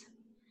stress.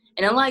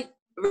 And I like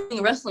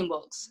reading wrestling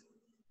books.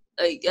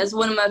 Like, that's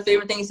one of my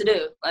favorite things to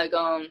do. Like,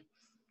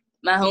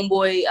 my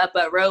homeboy up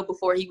at Row,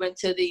 before he went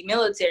to the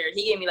military,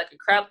 he gave me like a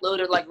crap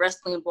load of like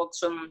wrestling books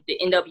from the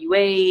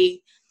NWA,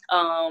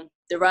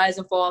 the Rise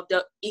and Fall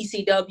of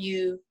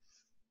ECW,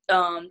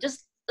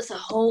 just a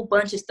whole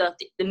bunch of stuff.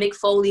 The Mick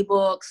Foley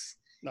books.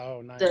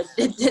 Oh, nice.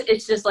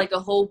 It's just like a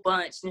whole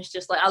bunch. And it's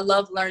just like, I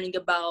love learning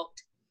about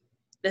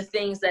the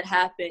things that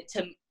happened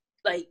to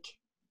like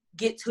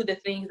get to the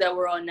things that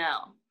we're on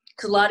now.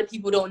 Because a lot of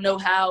people don't know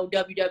how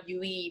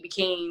WWE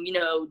became,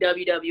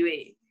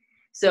 WWE.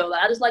 So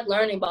I just like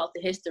learning about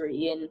the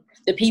history and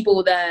the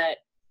people that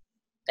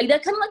kind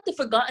of like the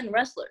forgotten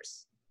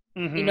wrestlers.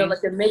 You know,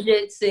 like the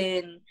midgets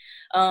and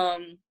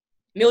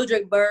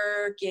Mildred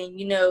Burke and,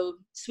 you know,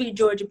 Sweet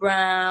Georgia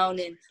Brown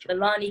and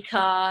Leilani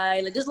Kai.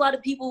 Like, there's a lot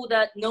of people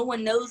that no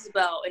one knows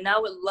about, and I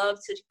would love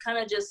to kind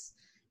of just,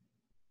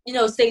 you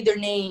know, say their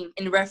name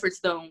and reference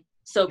them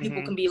so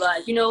people can be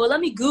like, you know, well,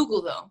 let me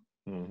Google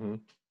them.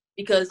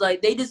 Because,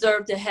 like, they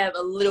deserve to have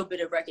a little bit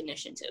of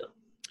recognition, too.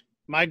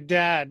 My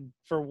dad,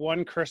 for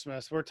one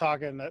Christmas, we're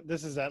talking that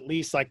this is at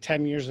least like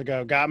 10 years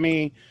ago, got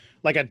me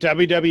like a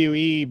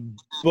WWE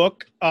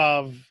book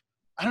of,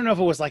 I don't know if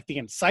it was like the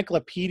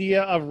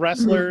encyclopedia of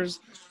wrestlers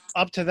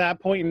up to that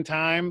point in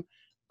time.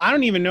 I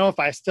don't even know if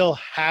I still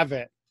have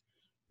it,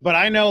 but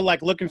I know,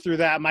 like, looking through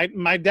that,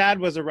 my dad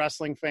was a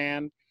wrestling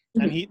fan,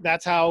 and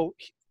that's how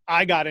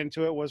I got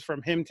into it, was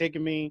from him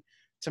taking me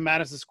to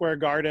Madison Square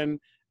Garden.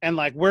 And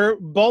like, we're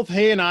both,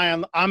 he and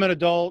I'm an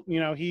adult,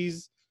 you know,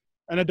 he's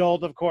an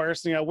adult, of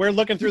course, you know, we're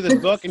looking through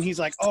this book and he's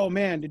like, oh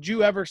man, did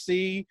you ever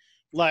see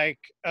like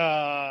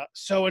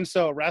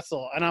so-and-so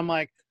wrestle? And I'm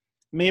like,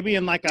 maybe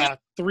in like a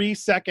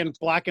 3-second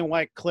black and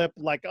white clip,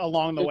 like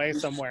along the way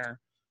somewhere.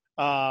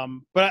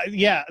 But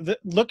yeah,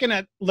 looking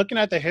at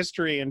the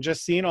history and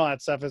just seeing all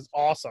that stuff is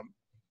awesome.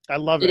 I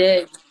love it.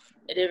 It is.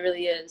 It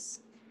really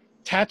is.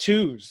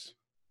 Tattoos.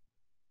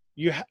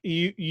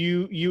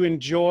 You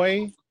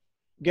enjoy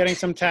getting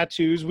some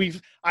tattoos.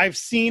 I've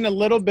seen a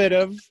little bit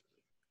of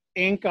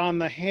ink on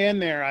the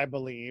hand there, I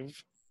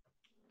believe.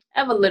 I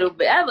have a little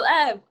bit. I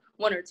have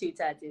 1 or 2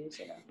 tattoos,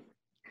 you know.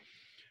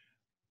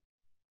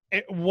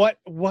 What?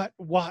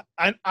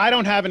 I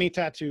don't have any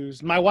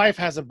tattoos. My wife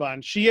has a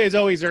bunch. She is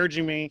always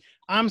urging me.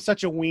 I'm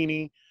such a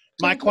weenie.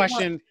 My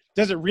question,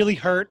 does it really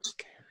hurt?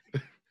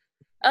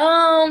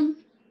 It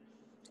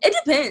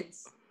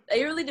depends.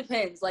 It really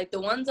depends. Like, the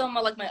ones on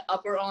my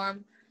upper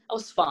arm, I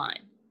was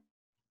fine.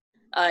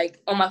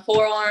 Like, on my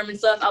forearm and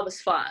stuff, I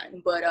was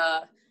fine. But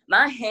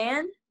my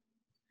hand,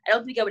 I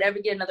don't think I would ever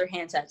get another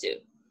hand tattoo.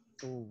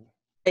 Ooh.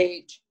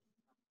 They're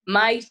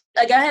not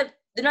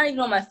even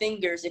on my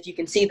fingers, if you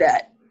can see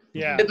that.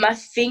 Yeah. But my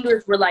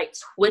fingers were like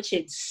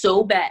twitching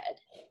so bad.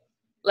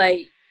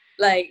 Like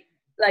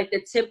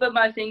the tip of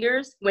my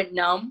fingers went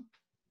numb.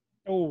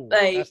 Oh,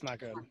 like, that's not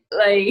good.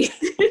 Like,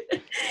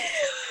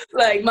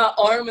 like my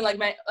arm and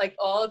my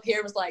all up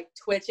here was like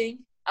twitching.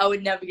 I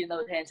would never get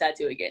another hand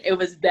tattoo again. It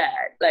was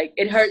bad. Like,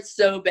 it hurt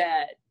so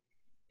bad.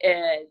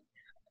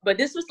 But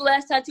this was the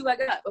last tattoo I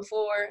got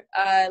before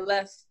I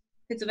left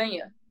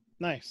Pennsylvania.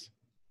 Nice.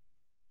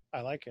 I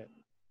like it.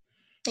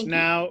 Thank you.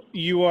 Now,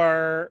 you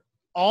are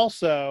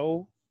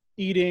also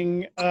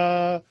eating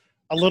a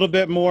little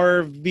bit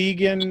more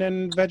vegan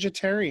and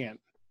vegetarian.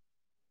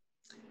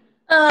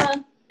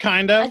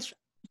 Kind of.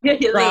 A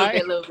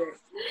little bit.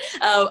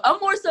 I'm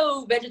more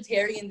so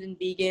vegetarian than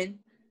vegan.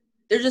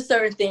 There's just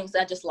certain things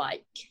I just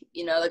like,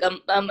 you know, like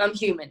I'm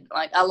human.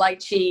 Like, I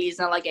like cheese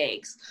and I like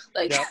eggs.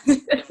 Like, yep.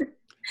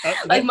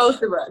 Like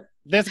most of us.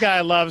 This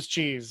guy loves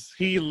cheese.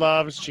 He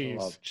loves cheese.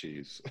 I love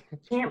cheese.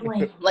 Can't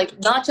wait. Like,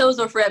 nachos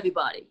are for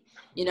everybody,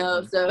 you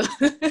know, so.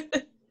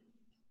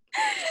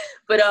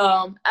 But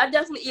I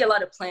definitely eat a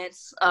lot of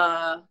plants.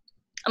 I'm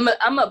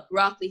a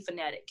broccoli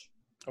fanatic.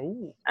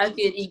 Oh. I could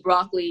eat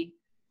broccoli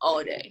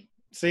all day.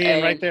 See,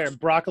 and right there,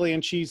 broccoli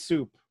and cheese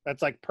soup.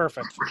 That's like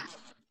perfect.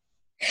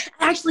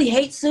 I actually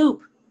hate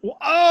soup.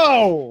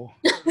 Oh!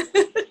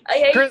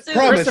 I hate soup.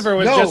 Christopher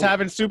was just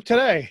having soup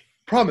today.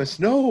 Promise,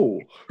 no.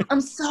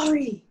 I'm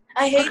sorry.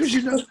 I hate because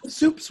you know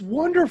soup's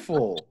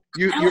wonderful.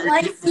 I don't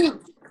like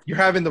soup. You're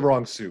having the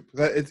wrong soup.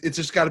 It's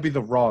just got to be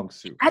the wrong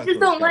soup. I just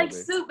don't like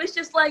soup. It's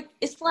just like,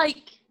 it's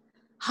like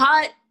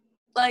hot,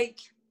 like,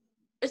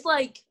 it's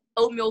like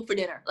oatmeal for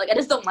dinner. Like, I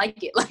just don't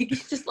like it. Like,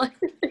 it's just like.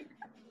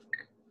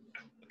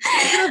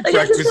 Like,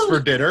 breakfast for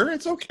dinner.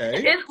 It's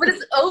okay. But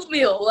it's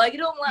oatmeal. Like, I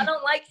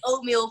don't like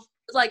oatmeal.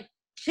 It's like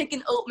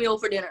chicken oatmeal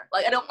for dinner.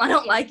 Like, I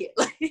don't like it.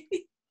 Like.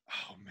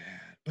 Oh man.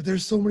 But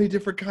there's so many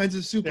different kinds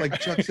of soup, like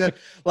Chuck said.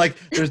 Like,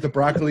 there's the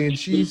broccoli and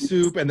cheese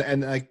soup,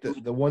 and like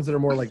the ones that are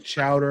more like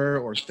chowder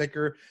or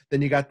thicker.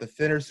 Then you got the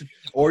thinner soup,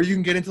 or you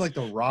can get into like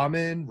the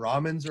ramen.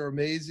 Ramens are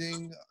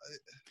amazing.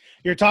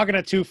 You're talking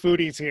to two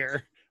foodies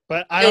here,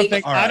 but I don't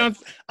think I don't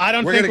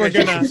think we're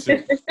gonna.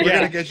 We're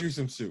gonna get you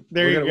some soup.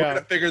 We're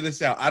gonna figure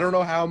this out. I don't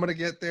know how I'm gonna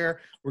get there.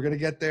 We're gonna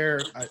get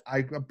there.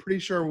 I'm pretty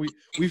sure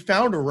we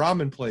found a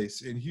ramen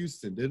place in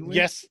Houston, didn't we?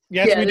 Yes, we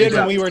did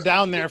when we were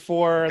down there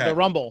for the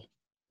Rumble.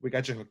 We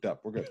got you hooked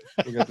up. We're good.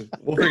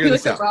 We'll figure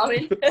this out.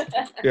 Ramen?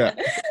 Yeah.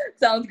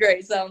 Sounds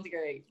great.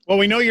 Well,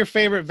 we know your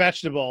favorite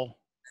vegetable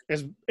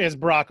is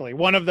broccoli.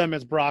 One of them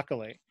is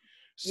broccoli.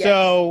 Yes.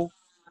 So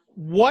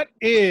what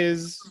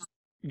is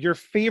your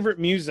favorite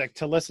music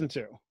to listen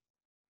to?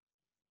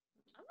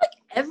 I like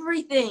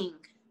everything.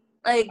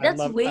 Like,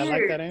 that's weird. I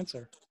like that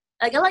answer.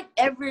 Like, I like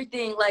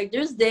everything. Like,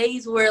 there's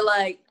days where,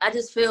 like, I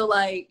just feel,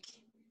 like,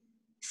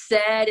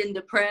 sad and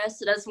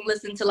depressed. I just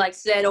listen to, like,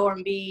 sad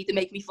R&B to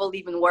make me feel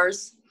even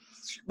worse.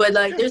 But,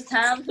 like, there's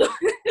times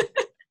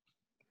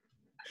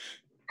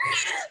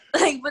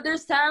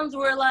there's times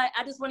where, like,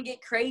 I just want to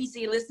get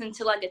crazy and listen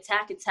to, like,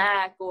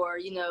 Attack or,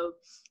 you know,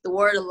 The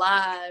Word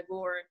Alive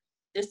or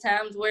there's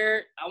times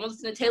where I want to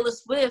listen to Taylor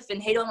Swift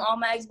and hate on all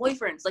my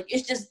ex-boyfriends. Like,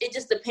 it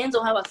just depends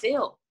on how I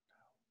feel.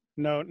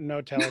 No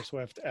Taylor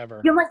Swift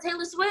ever. You don't like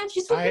Taylor Swift?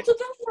 She's so good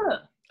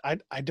together.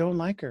 I don't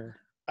like her.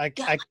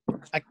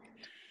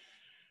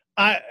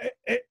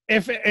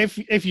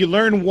 If you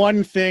learn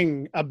one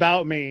thing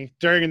about me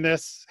during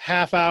this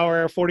half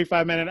hour,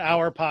 45-minute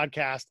hour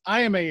podcast,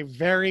 I am a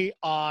very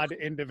odd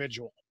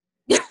individual.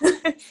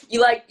 You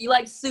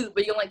like soup,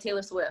 but you don't like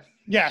Taylor Swift.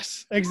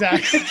 Yes,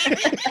 exactly.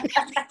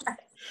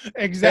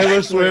 Exactly.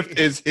 Taylor Swift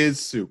is his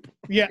soup.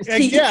 Yeah,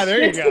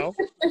 there you go.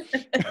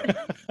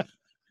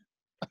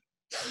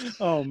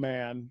 Oh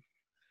man.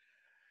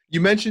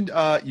 You mentioned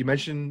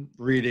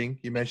reading.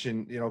 You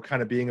mentioned,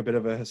 kind of being a bit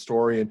of a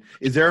historian.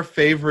 Is there a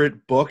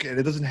favorite book? And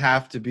it doesn't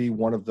have to be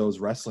one of those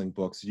wrestling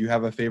books. Do you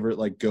have a favorite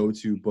like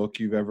go-to book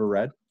you've ever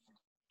read?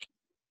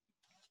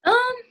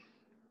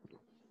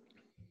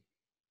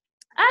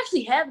 I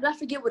actually have, but I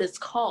forget what it's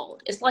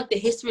called. It's like the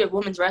history of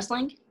women's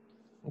wrestling.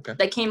 Okay.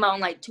 That came out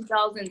in like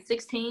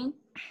 2016.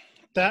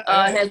 That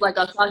it has like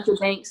Sasha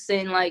Banks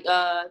and like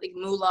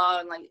Moolah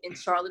and like in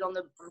Charlotte on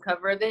the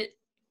cover of it.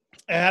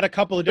 It had a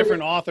couple of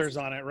different authors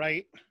on it,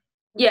 right?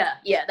 Yeah,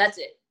 that's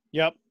it.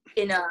 Yep.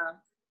 And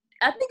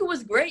I think it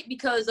was great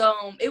because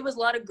it was a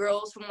lot of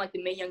girls from like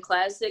the Mae Young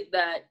Classic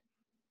that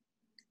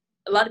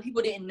a lot of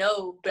people didn't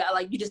know, but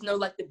like you just know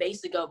like the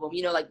basic of them.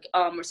 Like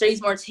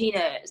Mercedes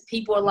Martinez.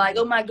 People are like,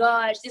 oh my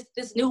gosh,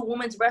 this new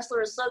women's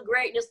wrestler is so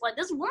great. And it's like,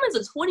 this woman's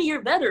a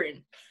 20-year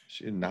veteran.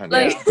 She's not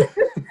like,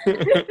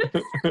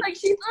 like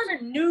she's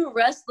not a new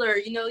wrestler.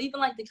 Even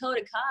like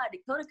Dakota Kai.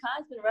 Dakota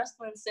Kai's been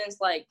wrestling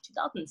since like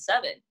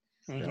 2007.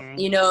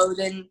 Mm-hmm.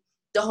 Then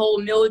the whole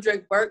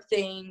Mildred Burke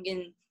thing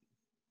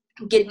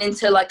and getting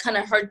into like kind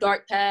of her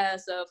dark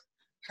past of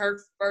her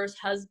first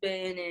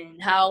husband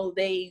and how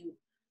they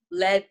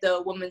led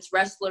the women's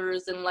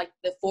wrestlers in like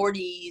the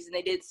 40s, and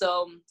they did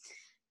some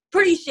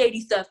pretty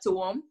shady stuff to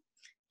them.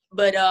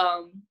 But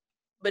I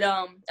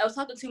was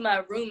talking to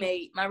my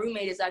roommate. My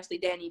roommate is actually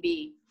Danny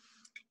B,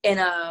 and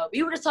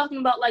we were just talking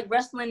about like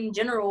wrestling in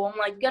general. I'm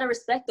like, you gotta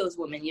respect those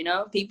women.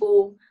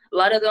 People, a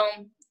lot of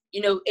them,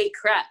 ate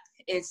crap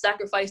and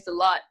sacrificed a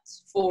lot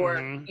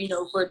for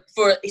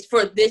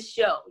for this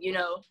show.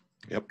 Yep.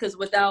 Because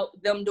without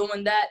them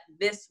doing that,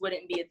 this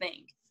wouldn't be a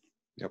thing.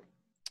 Yep.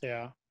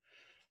 Yeah.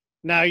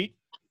 Now,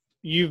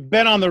 you've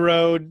been on the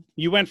road.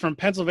 You went from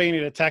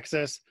Pennsylvania to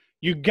Texas.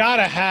 You got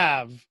to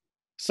have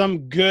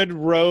some good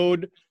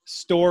road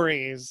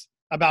stories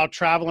about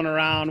traveling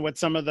around with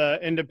some of the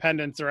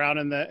independents around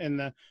in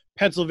the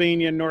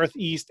Pennsylvania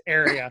Northeast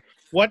area.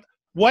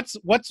 What's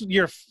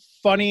your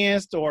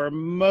funniest or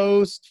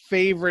most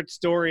favorite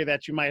story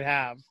that you might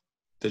have?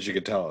 That you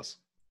could tell us.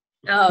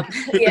 We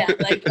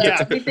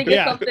think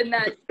it's something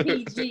that's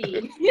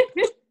PG.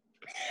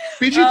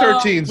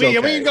 PG-13's okay.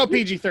 We can go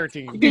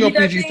PG-13. We can go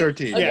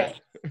PG-13. Okay. Yeah.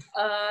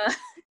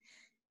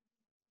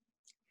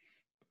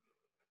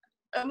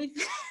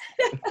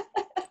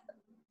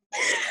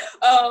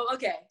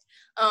 Okay.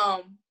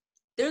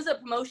 There's a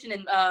promotion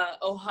in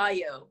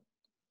Ohio.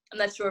 I'm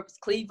not sure if it's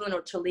Cleveland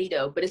or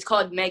Toledo, but it's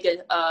called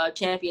Mega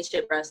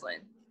Championship Wrestling.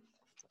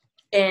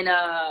 And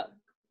the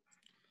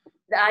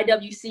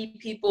IWC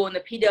people and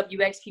the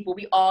PWX people,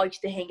 we all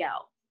used to hang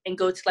out and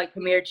go to like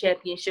Premier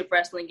Championship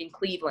Wrestling in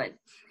Cleveland.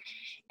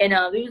 And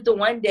there was the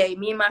one day,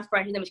 me and my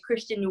friend, his name is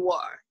Christian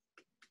Noir,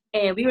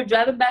 and we were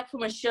driving back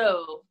from a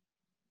show,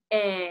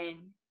 and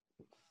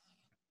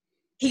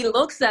he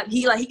looks at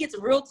me, he gets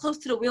real close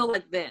to the wheel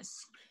like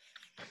this,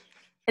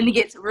 and he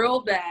gets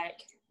real back,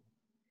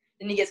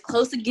 and he gets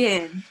close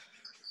again,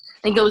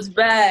 and goes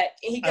back,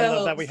 and he goes. I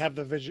love that we have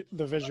the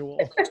visual.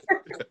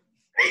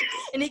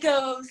 And he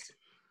goes,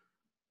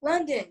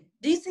 London,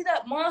 do you see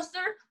that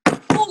monster?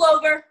 Pull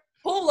over.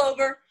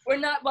 We're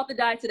not about to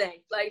die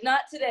today. Like,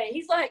 not today.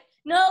 He's like,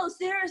 no,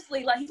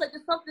 seriously. Like, he's like,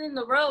 there's something in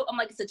the road. I'm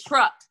like, it's a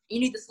truck. You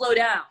need to slow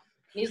down.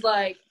 And he's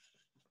like,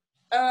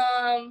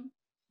 no.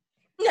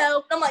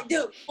 I'm like,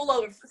 dude, pull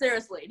over.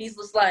 Seriously. And he's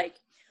just like,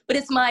 but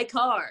it's my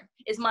car.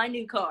 It's my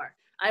new car.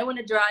 I want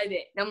to drive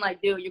it. And I'm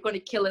like, dude, you're going to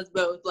kill us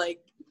both.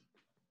 Like,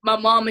 my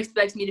mom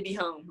expects me to be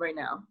home right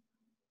now.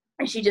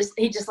 And he just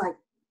like,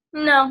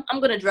 no, I'm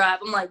going to drive.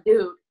 I'm like,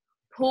 dude,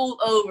 pull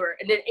over.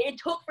 And then it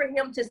took for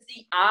him to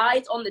see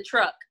eyes on the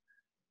truck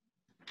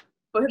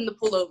for him to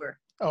pull over.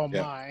 Oh,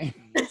 my.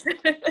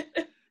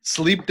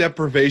 Sleep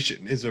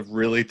deprivation is a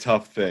really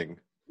tough thing.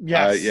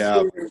 Yes.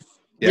 Yeah.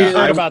 We've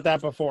heard about that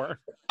before.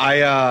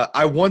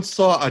 I once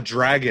saw a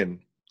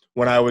dragon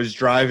when I was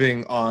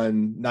driving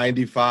on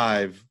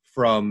 95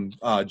 from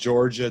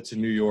Georgia to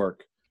New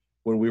York.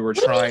 When we were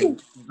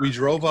we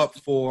drove up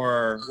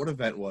for, what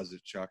event was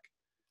it, Chuck?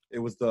 It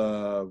was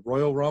the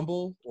Royal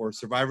Rumble or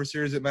Survivor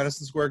Series at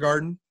Madison Square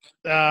Garden.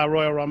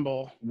 Royal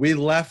Rumble. We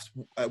left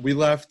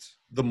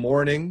the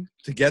morning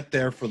to get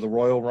there for the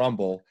Royal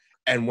Rumble,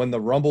 and when the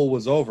Rumble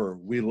was over,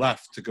 we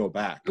left to go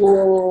back.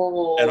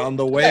 Whoa. And on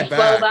the way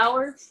back, 12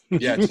 hours.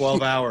 Yeah,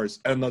 12 hours.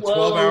 And the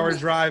 12-hour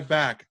drive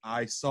back,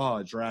 I saw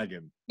a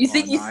dragon. You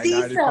see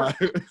some?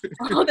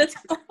 Oh, that's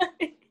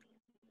funny.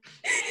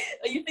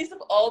 You see stuff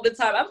all the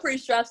time. I'm pretty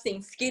sure I've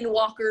seen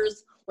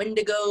skinwalkers,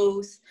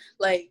 wendigos,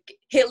 like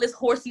headless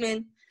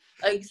horsemen.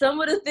 Like some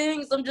of the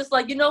things, I'm just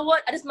like, you know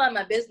what? I just mind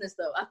my business,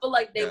 though. I feel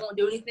like they won't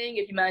do anything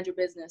if you mind your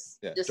business.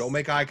 Yeah, just don't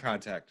make eye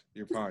contact.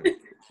 You're fine.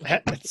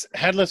 It's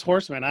Headless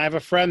Horseman. I have a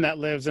friend that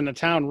lives in a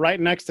town right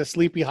next to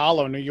Sleepy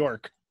Hollow, New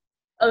York.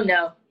 Oh,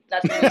 no.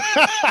 Not for me.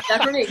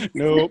 Not for me.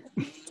 Nope.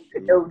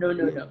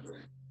 No.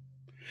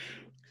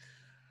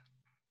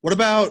 What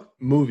about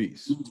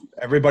movies?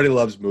 Everybody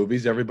loves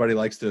movies. Everybody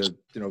likes to,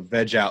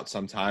 veg out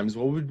sometimes.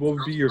 What would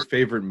be your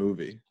favorite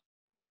movie?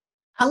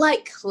 I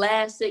like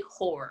classic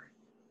horror.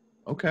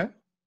 Okay.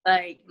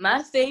 Like,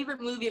 my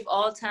favorite movie of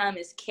all time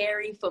is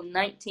Carrie from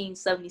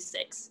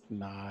 1976.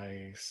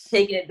 Nice.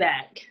 Taking it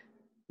back.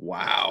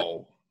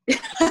 Wow.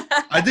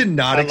 I did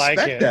not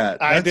expect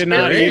that. I That's did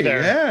not great.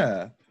 either.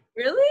 Yeah.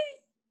 Really?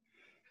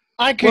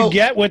 I could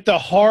get with the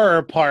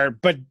horror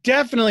part, but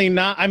definitely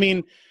not. I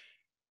mean,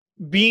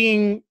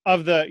 being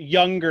of the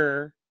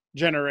younger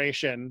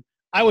generation,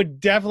 I would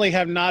definitely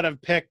not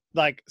have picked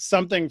like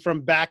something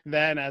from back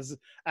then as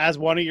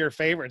one of your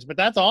favorites, but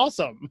that's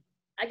awesome.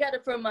 I got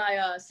it for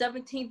my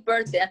 17th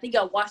birthday. I think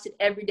I watched it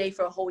every day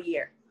for a whole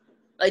year.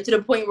 Like, to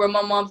the point where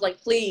my mom's like,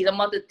 please, I'm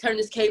about to turn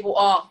this cable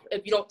off.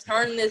 If you don't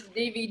turn this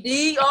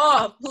DVD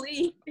off,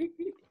 please.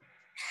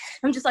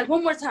 I'm just like,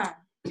 one more time.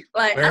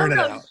 Like, I don't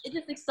know. It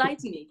just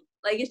excites me.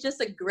 Like, it's just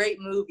a great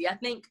movie. I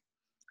think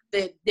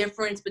the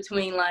difference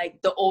between,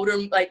 like, the older,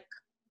 like,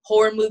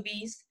 horror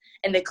movies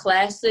and the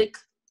classic,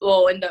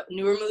 and the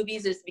newer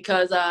movies is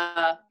because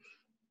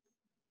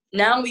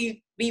now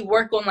we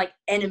work on, like,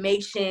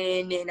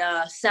 animation and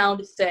sound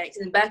effects.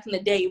 And back in the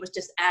day, it was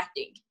just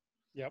acting.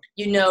 Yep.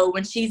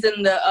 When she's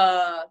in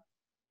the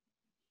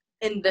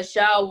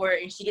shower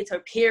and she gets her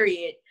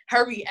period,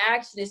 her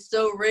reaction is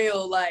so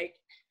real. Like,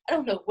 I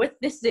don't know what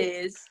this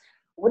is.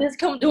 What is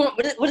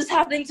what is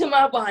happening to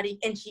my body?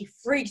 And she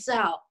freaks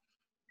out.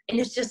 And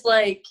it's just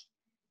like,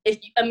 as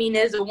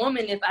a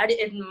woman, if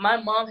my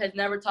mom has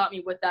never taught me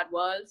what that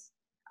was,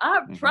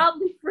 I'd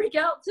probably freak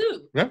out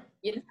too. Yeah.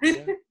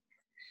 Yeah.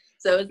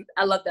 So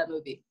I love that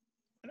movie.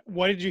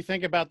 What did you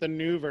think about the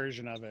new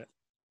version of it?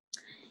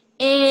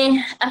 And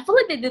I feel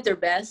like they did their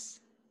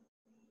best.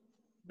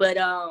 But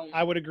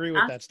I would agree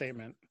with that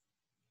statement.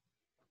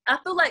 I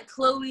feel like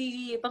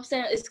Chloe, if I'm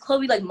saying, is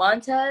Chloe like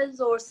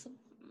Montez or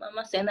am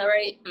I saying that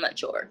right? I'm not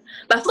sure.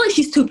 But I feel like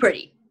she's too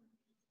pretty.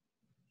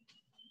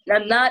 And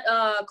I'm not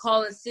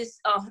calling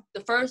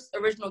the first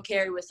original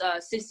Carrie was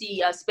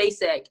Sissy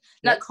Spacek.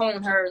 Not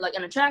calling her like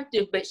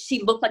unattractive, but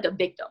she looked like a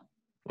victim.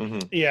 Mm-hmm.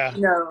 Yeah.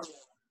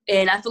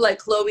 And I feel like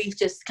Chloe's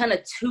just kind of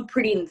too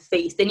pretty in the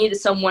face. They needed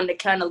someone that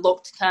kind of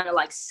looked kind of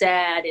like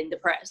sad and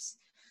depressed.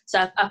 So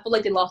I feel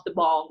like they lost the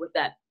ball with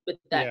that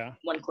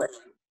one clip.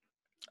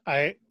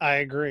 I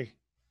agree,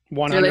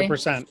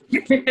 100%.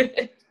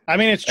 Really? I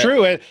mean, it's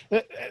true.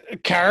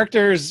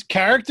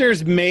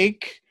 Characters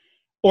make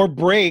or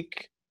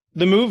break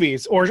the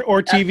movies or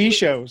TV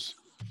shows.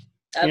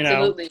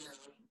 Absolutely.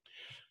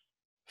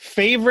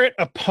 Favorite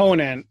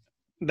opponent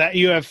that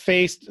you have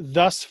faced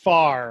thus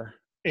far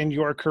in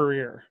your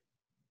career?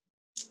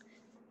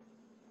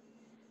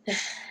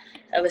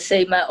 I would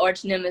say my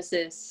arch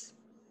nemesis,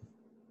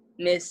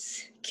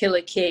 Miss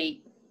Killer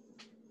Kate.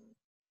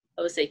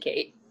 I would say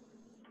Kate.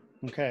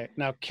 Okay.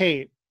 Now,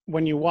 Kate,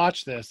 when you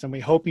watch this, and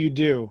we hope you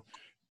do,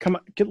 come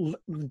on,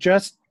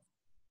 just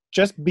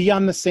be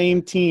on the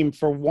same team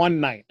for one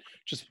night.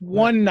 Just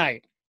one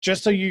night.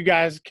 Just so you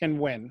guys can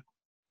win.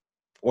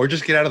 Or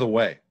just get out of the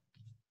way.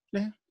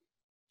 Yeah.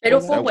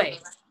 Fatal four way.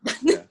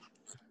 Yeah.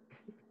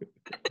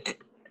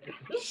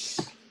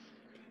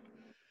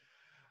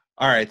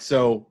 All right,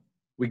 so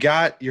we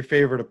got your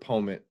favorite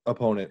opponent.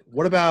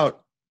 What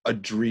about a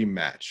dream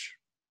match?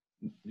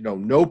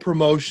 No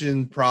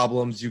promotion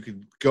problems. You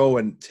could go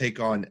and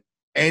take on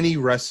any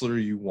wrestler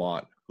you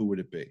want. Who would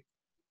it be?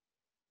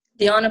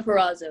 Deonna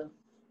Purrazzo.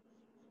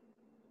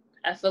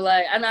 I feel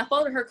like, and I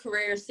followed her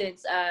career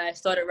since I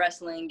started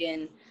wrestling,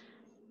 and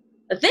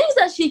the things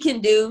that she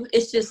can do,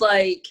 it's just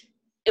like,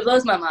 it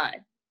blows my mind.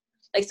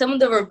 Like, some of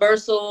the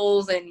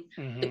reversals and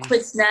the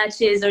quick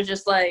snatches are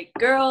just like,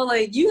 girl,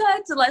 like, you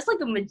had to, like, it's like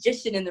a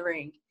magician in the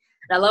ring.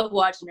 And I love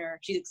watching her.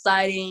 She's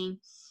exciting.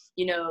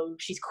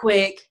 She's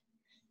quick.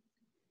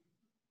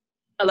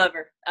 I love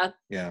her.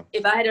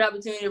 If I had an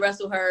opportunity to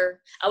wrestle her,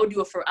 I'll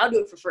do it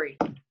for free.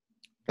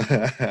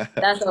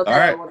 That's how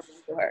bad I want to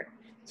wrestle her.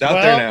 It's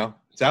out there now.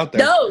 It's out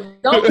there. No,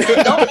 don't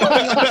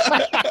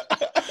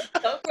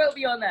throw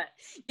me on that.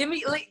 Give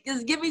me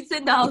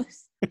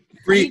 $10.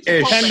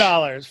 Free-ish.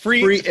 $10.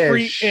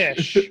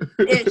 Free-ish.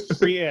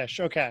 Free-ish.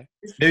 Okay.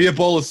 Maybe a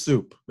bowl of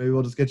soup. Maybe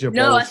we'll just get you a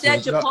bowl of soup. No, I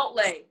said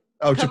Chipotle.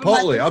 Oh,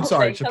 Chipotle. I'm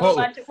sorry.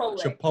 Chipotle.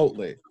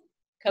 Chipotle.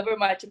 Cover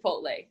my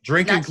Chipotle.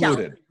 Drink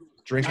included.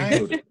 Drink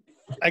included.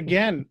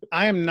 Again,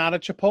 I am not a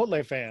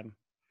Chipotle fan.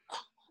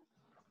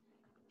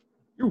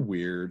 You're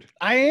weird.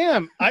 I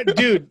am.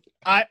 Dude,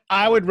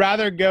 I would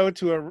rather go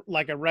to a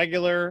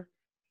regular,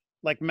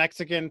 like,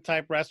 Mexican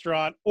type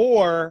restaurant,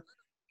 or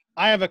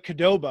I have a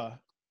Qdoba.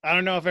 I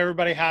don't know if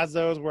everybody has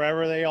those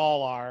wherever they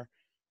all are,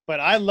 but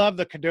I love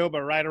the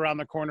Qdoba right around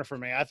the corner for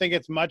me. I think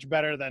it's much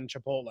better than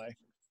Chipotle.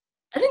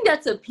 I think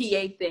that's a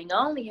PA thing.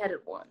 I only had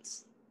it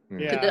once.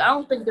 Yeah. I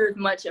don't think there's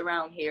much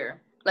around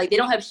here. Like, they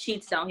don't have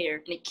sheets down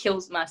here, and it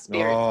kills my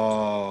spirit.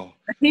 Oh.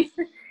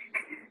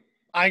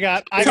 I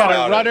got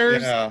a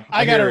Rudders. Yeah,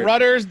 I got a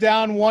Rudders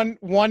down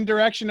one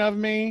direction of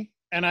me,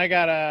 and I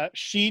got a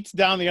Sheets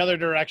down the other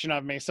direction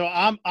of me. So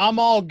I'm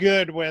all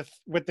good with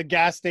the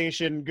gas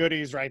station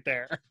goodies right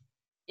there.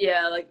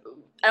 Yeah, like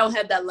I don't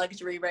have that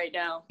luxury right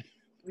now.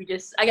 We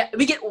get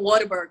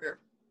Whataburger.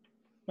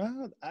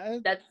 Well,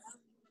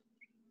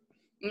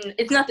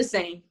 it's not the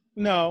same.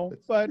 No,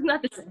 but It's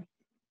not the same.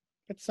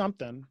 it's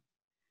something.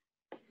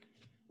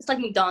 It's like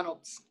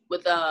McDonald's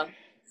with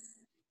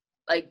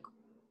like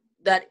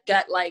that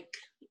got like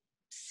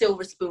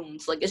silver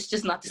spoons. Like, it's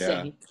just not the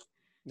same.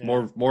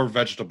 Yeah. More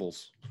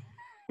vegetables.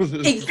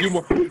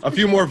 a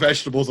few more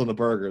vegetables on the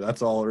burger.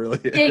 That's all it really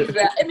is.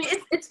 Exactly. I mean,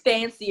 it's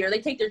fancier. They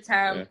take their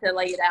time to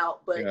lay it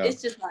out, but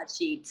it's just not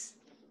Sheets.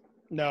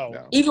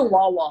 No. Even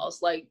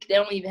Wawa's, like, they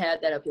don't even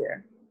have that up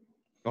here.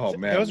 Oh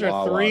man, those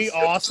are three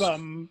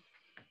awesome.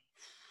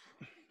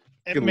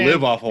 You can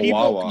live off of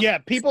Wawa. Yeah,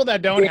 people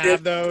that don't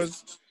have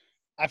those,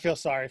 I feel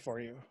sorry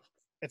for you.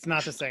 It's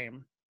not the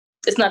same.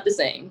 It's not the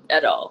same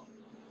at all.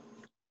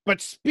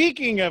 But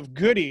speaking of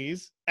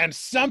goodies and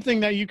something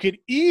that you could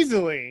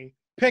easily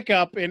pick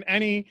up in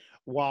any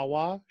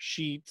Wawa,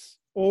 Sheets,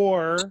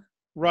 or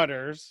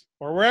Rudders,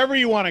 or wherever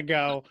you want to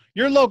go,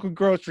 your local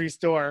grocery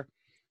store,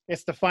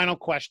 it's the final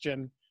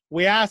question.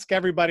 We ask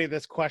everybody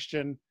this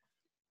question.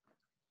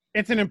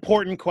 It's an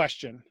important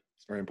question.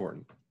 It's very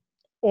important.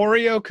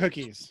 Oreo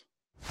cookies.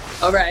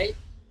 All right.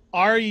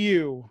 Are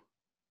you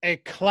a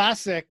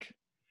classic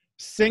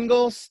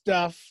single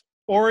stuff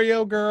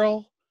Oreo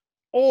girl,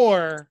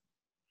 or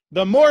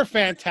the more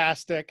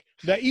fantastic,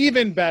 the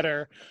even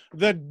better,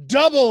 the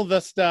double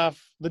stuff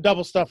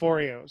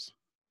Oreos?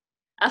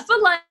 I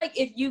feel like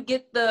if you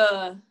get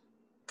the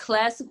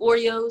classic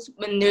Oreos,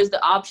 when there's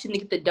the option to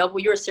get the double,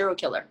 you're a serial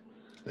killer.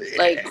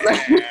 Like,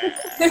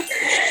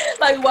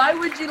 like, why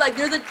would you, like,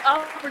 there's an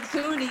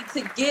opportunity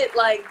to get,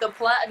 like, the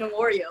platinum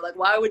Oreo. Like,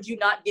 why would you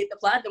not get the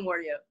platinum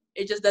Oreo?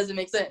 It just doesn't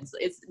make sense.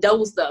 It's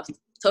double stuffed.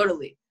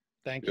 Totally.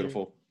 Thank you.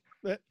 Beautiful.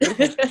 We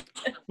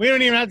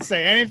don't even have to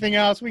say anything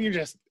else. We can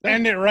just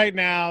end it right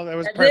now. That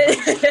was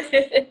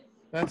perfect.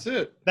 That's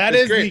it. That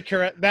is the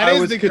correct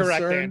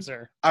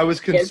answer. I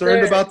was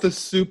concerned about the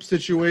soup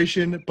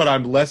situation, but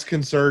I'm less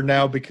concerned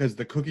now because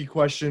the cookie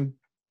question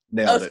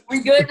nailed it.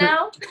 We good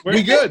now?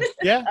 We good.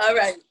 Yeah. All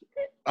right.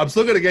 I'm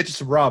still gonna get you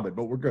some ramen,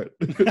 but we're good.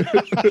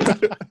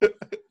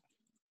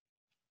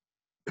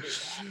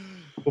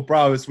 Well,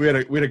 promise we had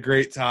a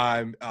great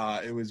time.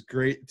 It was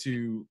great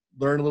to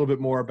learn a little bit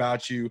more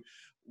about you.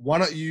 Why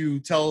don't you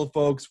tell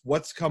folks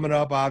what's coming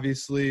up,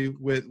 obviously,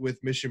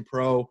 with Mission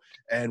Pro,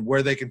 and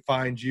where they can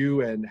find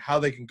you and how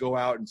they can go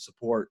out and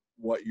support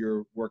what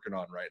you're working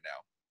on right now.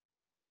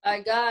 All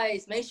right,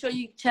 guys, make sure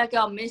you check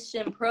out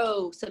Mission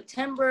Pro,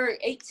 September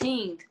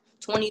 18th,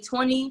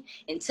 2020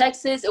 in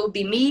Texas. It will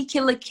be me,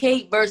 Killer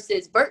Kate,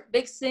 versus Burt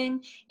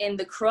Vixen and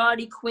the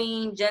Karate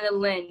Queen, Jenna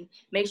Lynn.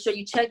 Make sure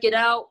you check it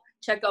out.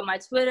 Check out my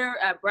Twitter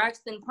at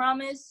Braxton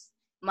Promise,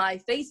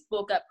 my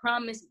Facebook at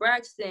Promise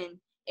Braxton,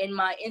 and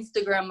my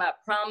Instagram at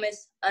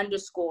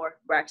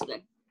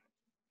Promise_Braxton.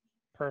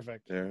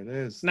 Perfect. There it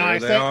is. Now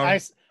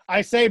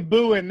I say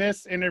boo in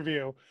this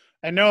interview,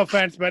 and no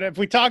offense, but if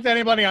we talk to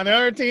anybody on the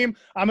other team,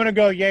 I'm gonna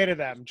go yay to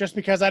them, just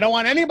because I don't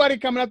want anybody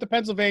coming up to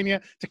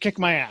Pennsylvania to kick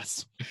my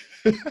ass.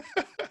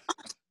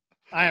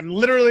 I am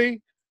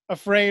literally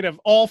afraid of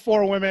all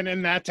four women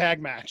in that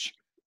tag match.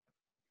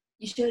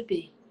 You should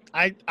be.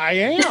 I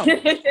am.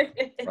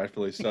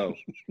 Rightfully so.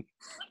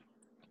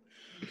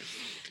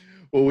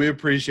 Well, we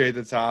appreciate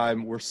the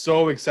time. We're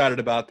so excited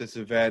about this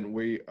event.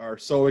 We are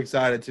so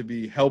excited to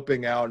be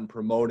helping out and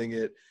promoting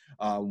it.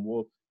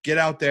 We'll get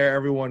out there,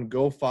 everyone.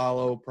 Go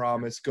follow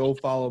Promise. Go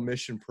follow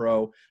Mission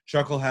Pro.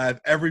 Chuck will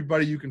have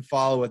everybody you can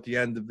follow at the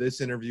end of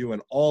this interview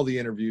and all the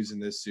interviews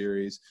in this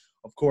series.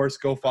 Of course,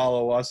 go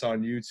follow us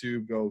on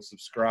YouTube. Go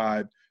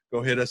subscribe.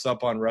 Go hit us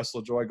up on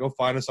WrestleJoy. Go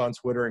find us on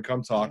Twitter and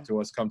come talk to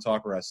us. Come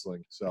talk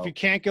wrestling. So if you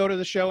can't go to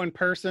the show in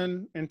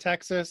person in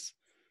Texas,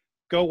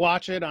 go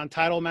watch it on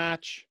Title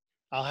Match.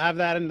 I'll have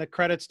that in the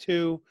credits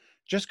too.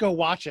 Just go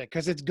watch it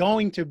because it's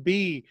going to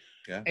be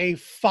a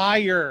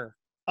fire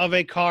of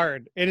a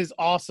card. It is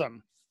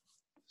awesome.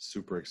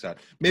 Super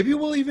excited. Maybe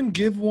we'll even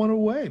give one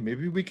away.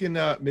 Maybe we can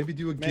maybe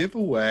do a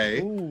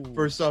giveaway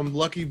for some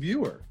lucky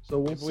viewer. So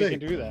we'll see. We can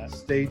do that.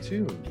 Stay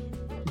tuned.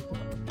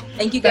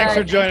 Thank you guys. Thanks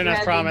for joining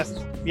us, Promise.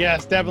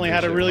 Yes, definitely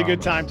had a really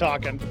good time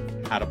talking.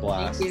 Had a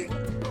blast. Thank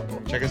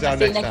you. Check us out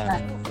next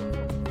time.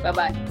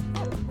 Bye-bye.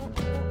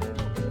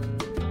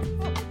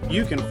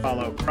 You can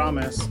follow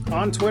Promise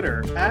on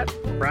Twitter at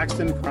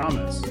Braxton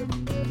Promise,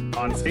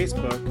 on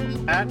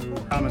Facebook at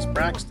Promise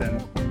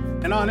Braxton,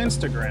 and on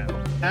Instagram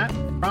at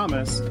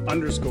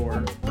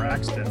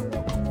Promise_Braxton.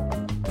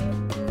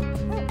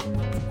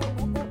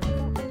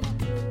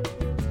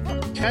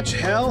 Catch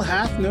Hell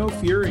Hath No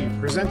Fury,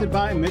 presented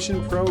by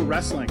Mission Pro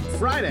Wrestling,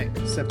 Friday,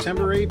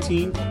 September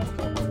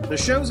 18th. The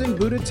show's in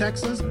Buda,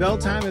 Texas. Bell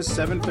time is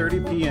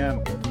 7:30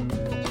 p.m.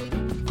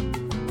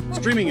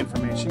 Streaming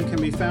information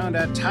can be found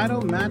at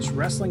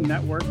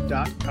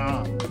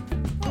TitleMatchWrestlingNetwork.com.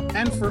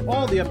 And for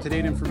all the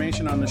up-to-date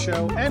information on the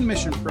show and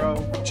Mission Pro,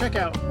 check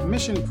out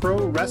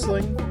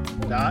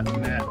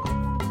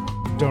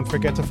MissionProWrestling.net. Don't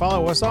forget to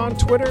follow us on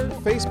Twitter,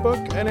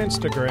 Facebook, and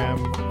Instagram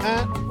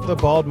at The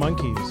Bald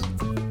Monkeys.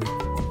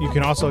 You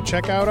can also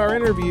check out our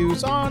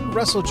interviews on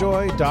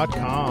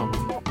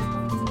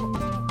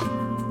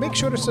WrestleJoy.com. Make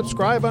sure to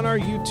subscribe on our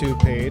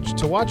YouTube page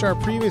to watch our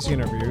previous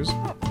interviews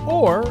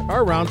or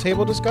our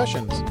roundtable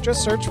discussions.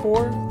 Just search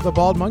for The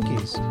Bald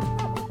Monkeys.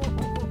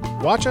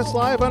 Watch us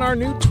live on our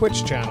new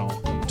Twitch channel,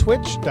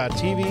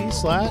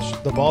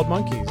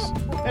 twitch.tv/TheBaldMonkeys.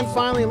 And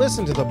finally,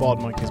 listen to the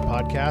Bald Monkeys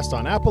podcast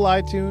on Apple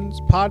iTunes,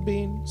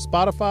 Podbean,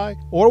 Spotify,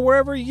 or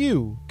wherever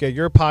you get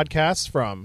your podcasts from.